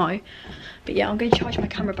slightest, I know. But yeah, I'm going to charge my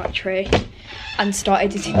camera battery and start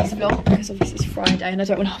editing this vlog, because obviously it's Friday and I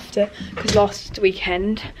don't want to have to, because last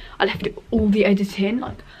weekend I left it all the editing,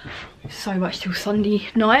 like so much till Sunday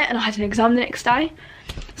night, and I had an exam the next day.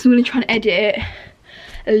 So I'm going to try and edit it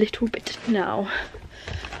a little bit now.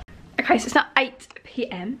 Okay, so it's now 8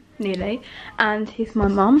 PM nearly, and here's my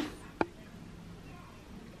mum.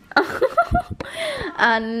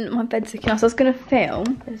 And my bed's looking nice. I was going to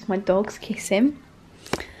film, there's my dogs kissing.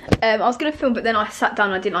 I was going to film, but then I sat down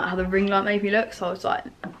and I didn't like how the ring light made me look, so I was like,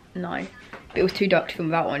 no. But it was too dark to film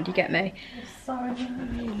that one, do you get me? Sorry,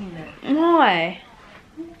 Why?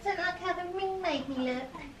 I don't like how the ring made me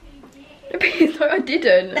look. No, I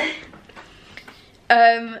didn't.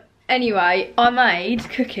 Anyway, I made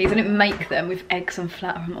cookies. I didn't make them with eggs and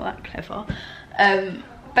flour. I'm not that clever.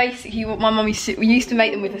 Basically, what my mum used to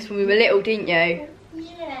make them with us when we were little, didn't you?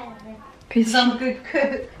 Yeah. Because I'm a good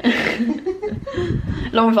cook.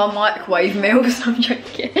 Along with our microwave meals. I'm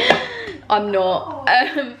joking. I'm not.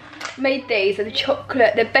 Made these. They're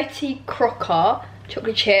the Betty Crocker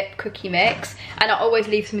chocolate chip cookie mix, and I always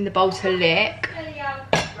leave them in the bowl to lick.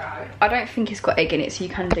 I don't think it's got egg in it, so you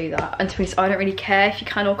can do that. And to be honest, I don't really care if you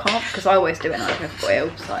can or can't, because I always do it and I don't boil,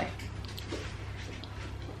 so.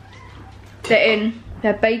 They're in,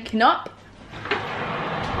 they're baking up.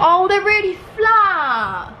 Oh, they're really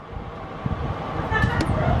flat.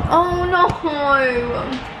 Oh no.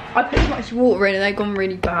 I put too much water in and they've gone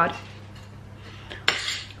really bad.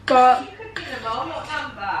 But,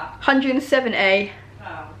 170.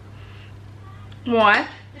 Oh. Why?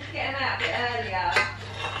 Just get them out a bit earlier.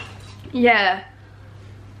 Yeah.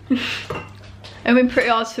 They've been pretty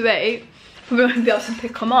hard to eat. We won't be able to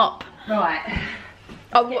pick them up. Right.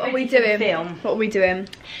 Oh, what are we doing? Film. What are we doing?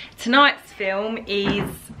 Tonight's film is,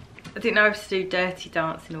 I didn't know if to do Dirty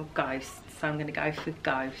Dancing or Ghost, so I'm going to go for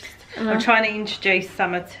Ghost. I'm trying to introduce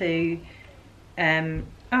Summer to,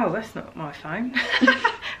 oh, that's not my phone.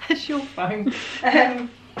 That's your phone.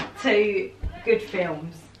 To good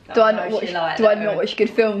films. Do I not watch good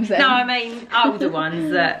films then? No, I mean older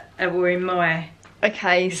ones that were in my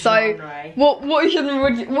okay, so genre. what would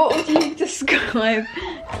you describe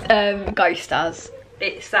Ghost as?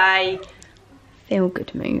 It's a feel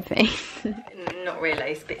good movie. not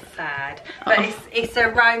really, it's a bit sad. But it's a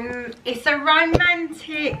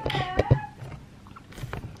romantic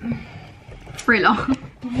thriller.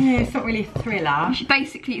 Yeah, it's not really a thriller.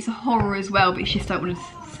 Basically it's a horror as well, but you just don't want to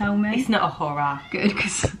sell me. It's not a horror. Good,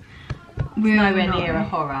 because we're nowhere near a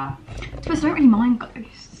horror. But I don't really mind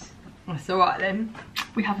ghosts. That's alright then.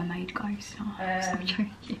 We have a maid ghost. Oh, so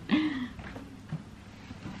joking.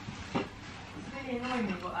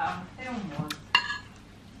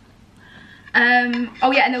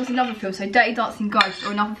 Oh yeah, and there was another film, so Dirty Dancing Ghost,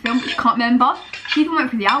 or another film which I can't remember. She even went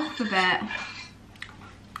through the alphabet.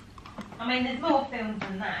 I mean, there's more films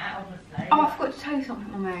than that, obviously. Oh, I forgot to tell you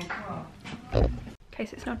something, Mummy. Okay,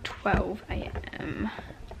 so it's now 12 AM.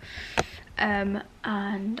 And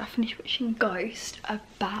I finished watching Ghost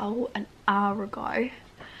about an hour ago.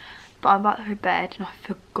 But I'm about to go to bed and I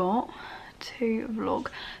forgot to vlog.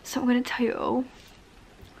 So I'm going to tell you all,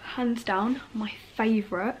 hands down, my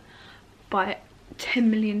favourite by 10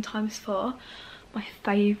 million times far my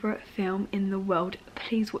favourite film in the world.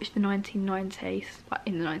 Please watch the 1990s, like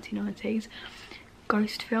in the 1990s,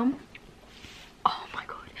 ghost film. Oh my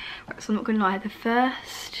god. Right, so I'm not gonna lie, the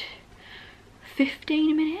first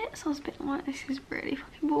 15 minutes I was a bit like, this is really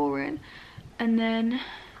fucking boring, and then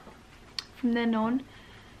from then on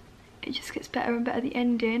it just gets better and better. The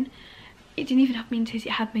ending, it didn't even have me in tears,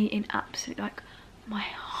 it had me in absolute, like, my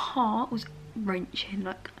heart was wrenching,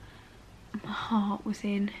 like my heart was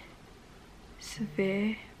in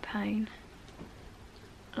severe pain.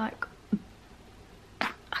 Like, I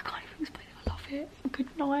can't even explain it. I love it.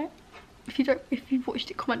 Good night. If you've watched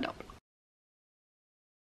it, comment down below.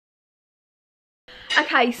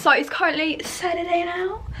 Okay, so it's currently Saturday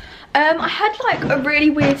now. I had like a really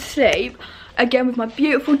weird sleep, again with my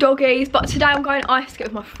beautiful doggies, but today I'm going ice skate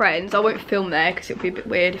with my friends. I won't film there because it would be a bit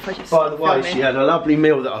weird if I just By the way, filming. she had a lovely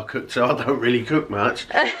meal that I cooked, so I don't really cook much.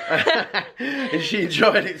 And she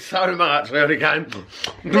enjoyed it so much, we only came.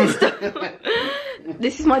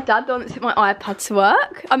 This is my dad, the one that took my iPad to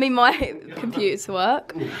work. I mean my computer to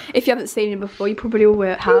work. If you haven't seen him before, you probably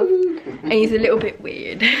will have. And he's a little bit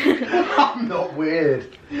weird. I'm not weird.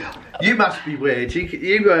 You must be weird.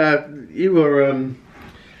 You were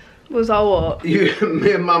Was I what?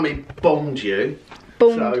 me and Mummy bombed you.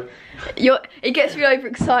 Bombed. So. It gets me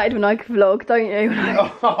overexcited when I vlog, don't you?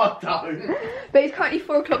 Oh, I don't. But it's currently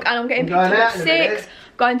 4 o'clock and I'm getting picked up at 6.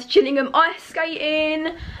 Going to Gillingham ice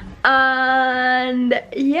skating. And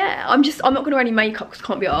yeah, I'm not going to wear any makeup because I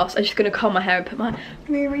can't be arsed. I'm just going to comb my hair and put my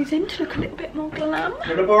mirrors in to look a little bit more glam.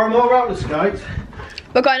 Gonna borrow more roller skates?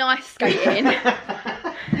 We're going ice skating.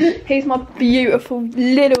 Here's my beautiful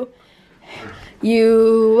little...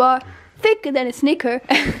 You are thicker than a Snicker.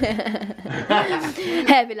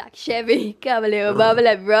 Heavy like Chevy. Come a little bubble,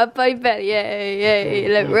 let me rub on your belly. Yeah,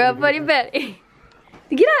 let me rub on your belly.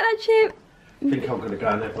 Get out of that shit. I think I'm gonna go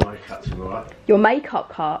and have my cut tomorrow. Your makeup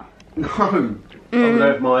cut? No, I'm gonna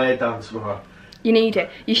have my hair done tomorrow. You need it.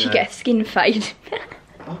 You should get a skin fade.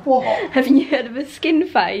 What? Haven't you heard of a skin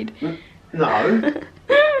fade? No.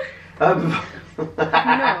 Have you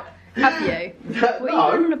not? Have you? What are you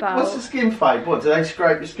talking about? What's the skin fade? What, do they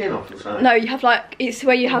scrape your skin off or something? No, you have like, it's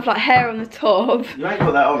where you have like hair on the top. You ain't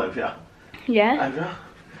got that on, have you? Yeah. Have you?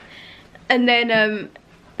 And then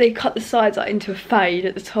they cut the sides like into a fade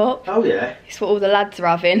at the top. Oh yeah. It's what all the lads are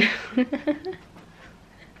having. Do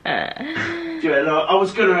you know, I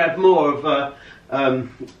was gonna have more of a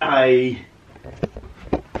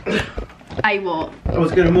what? I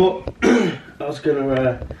was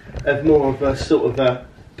gonna have more of a sort of a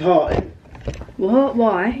party. What?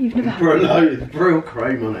 Why? You've never had For a one? load of real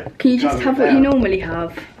cream on it. Can you just have what you normally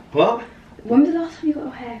have? What? When was the last time you got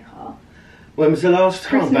your hair cut? When was the last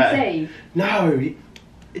time? Christmas Eve? No.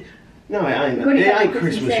 No, it ain't. It ain't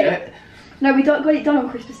Christmas yet. No, we got it done on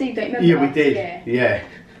Christmas Eve, don't you remember? Yeah, we did. Yeah.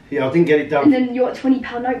 Yeah, I didn't get it done. And then your £20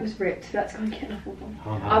 note was ripped, so that's going to get another one.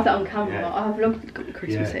 Oh, no. I have that on camera. Yeah. I have vlogged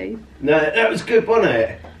Christmas Eve. No, that was good, wasn't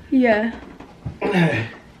it? Yeah.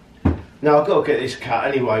 No, I've got to get this cut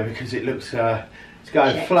anyway because it looks, it's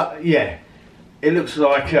going flat. Yeah. It looks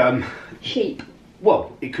like, sheep.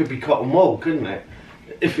 Well, it could be cotton wool, couldn't it?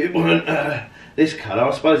 If it weren't this colour,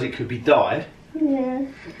 I suppose it could be dyed. Yeah.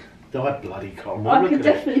 Dyed bloody cotton wool. I could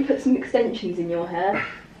definitely put some extensions in your hair.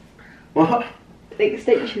 What? The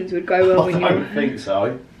extensions would go well with you. I don't think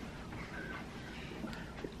so.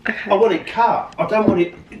 Okay. I want it cut. I don't want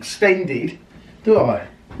it extended, do I?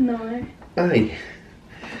 No. Hey.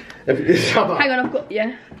 Hang on, I've got,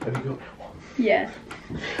 yeah. Have you got Yeah.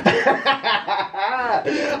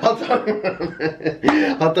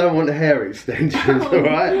 I don't want hair extensions,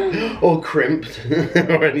 alright? Or crimped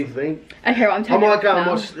or anything. Okay, right, I'm telling I you might go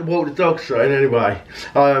and walk the dog soon anyway.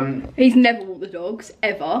 He's never walked the dogs,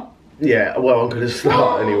 ever. Yeah, well, I'm going to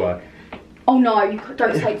start anyway. Oh no, you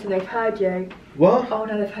don't say it to them, they've heard you. What? Oh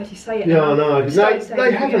no, they've heard you say it. Yeah, now. I know.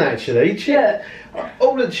 They haven't actually. Yeah.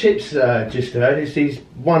 All the chips just heard is these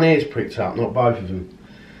one ear's pricked up, not both of them.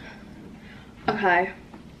 Okay.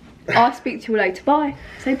 I'll speak to you later. Bye.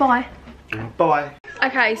 Say bye. Bye.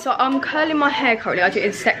 Okay, so I'm curling my hair currently. I do it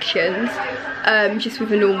in sections, just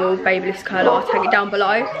with a normal babyless curler. I'll take it down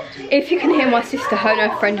below. If you can hear my sister, her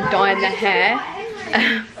and her friend are dyeing their hair.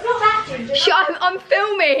 I'm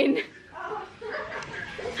filming.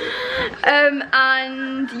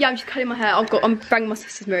 And yeah, I'm just curling my hair. I'm bringing my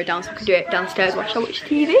sister's mirror down so I can do it downstairs while I watch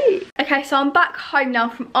TV. Okay, so I'm back home now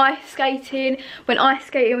from ice skating. When ice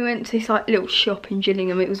skating, we went to this like little shop in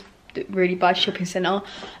Gillingham. It was a really bad shopping centre.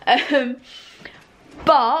 But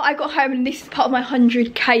I got home and this is part of my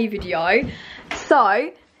 100k video.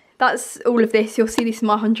 So that's all of this. You'll see this in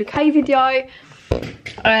my 100k video.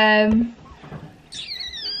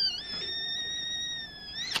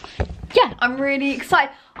 I'm really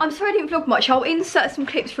excited. I'm sorry I didn't vlog much. I'll insert some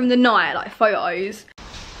clips from the night, like photos.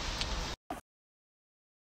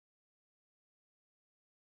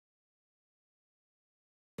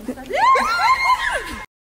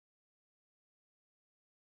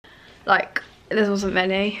 Like, there wasn't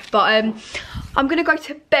many, but I'm gonna go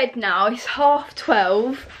to bed now. It's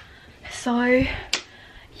 12:30, so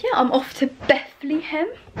yeah, I'm off to Bethlehem.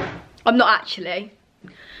 I'm not actually.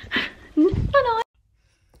 Night.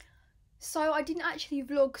 So I didn't actually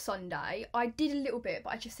vlog Sunday. I did a little bit,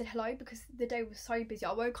 but I just said hello because the day was so busy.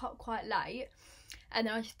 I woke up quite late and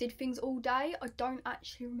then I just did things all day. I don't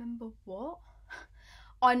actually remember what.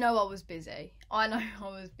 I know I was busy. I know I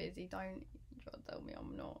was busy. Don't try to tell me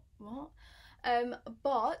I'm not. What?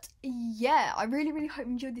 But yeah, I really hope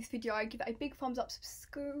you enjoyed this video. I give it a big thumbs up,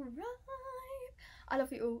 subscribe. I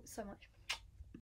love you all so much.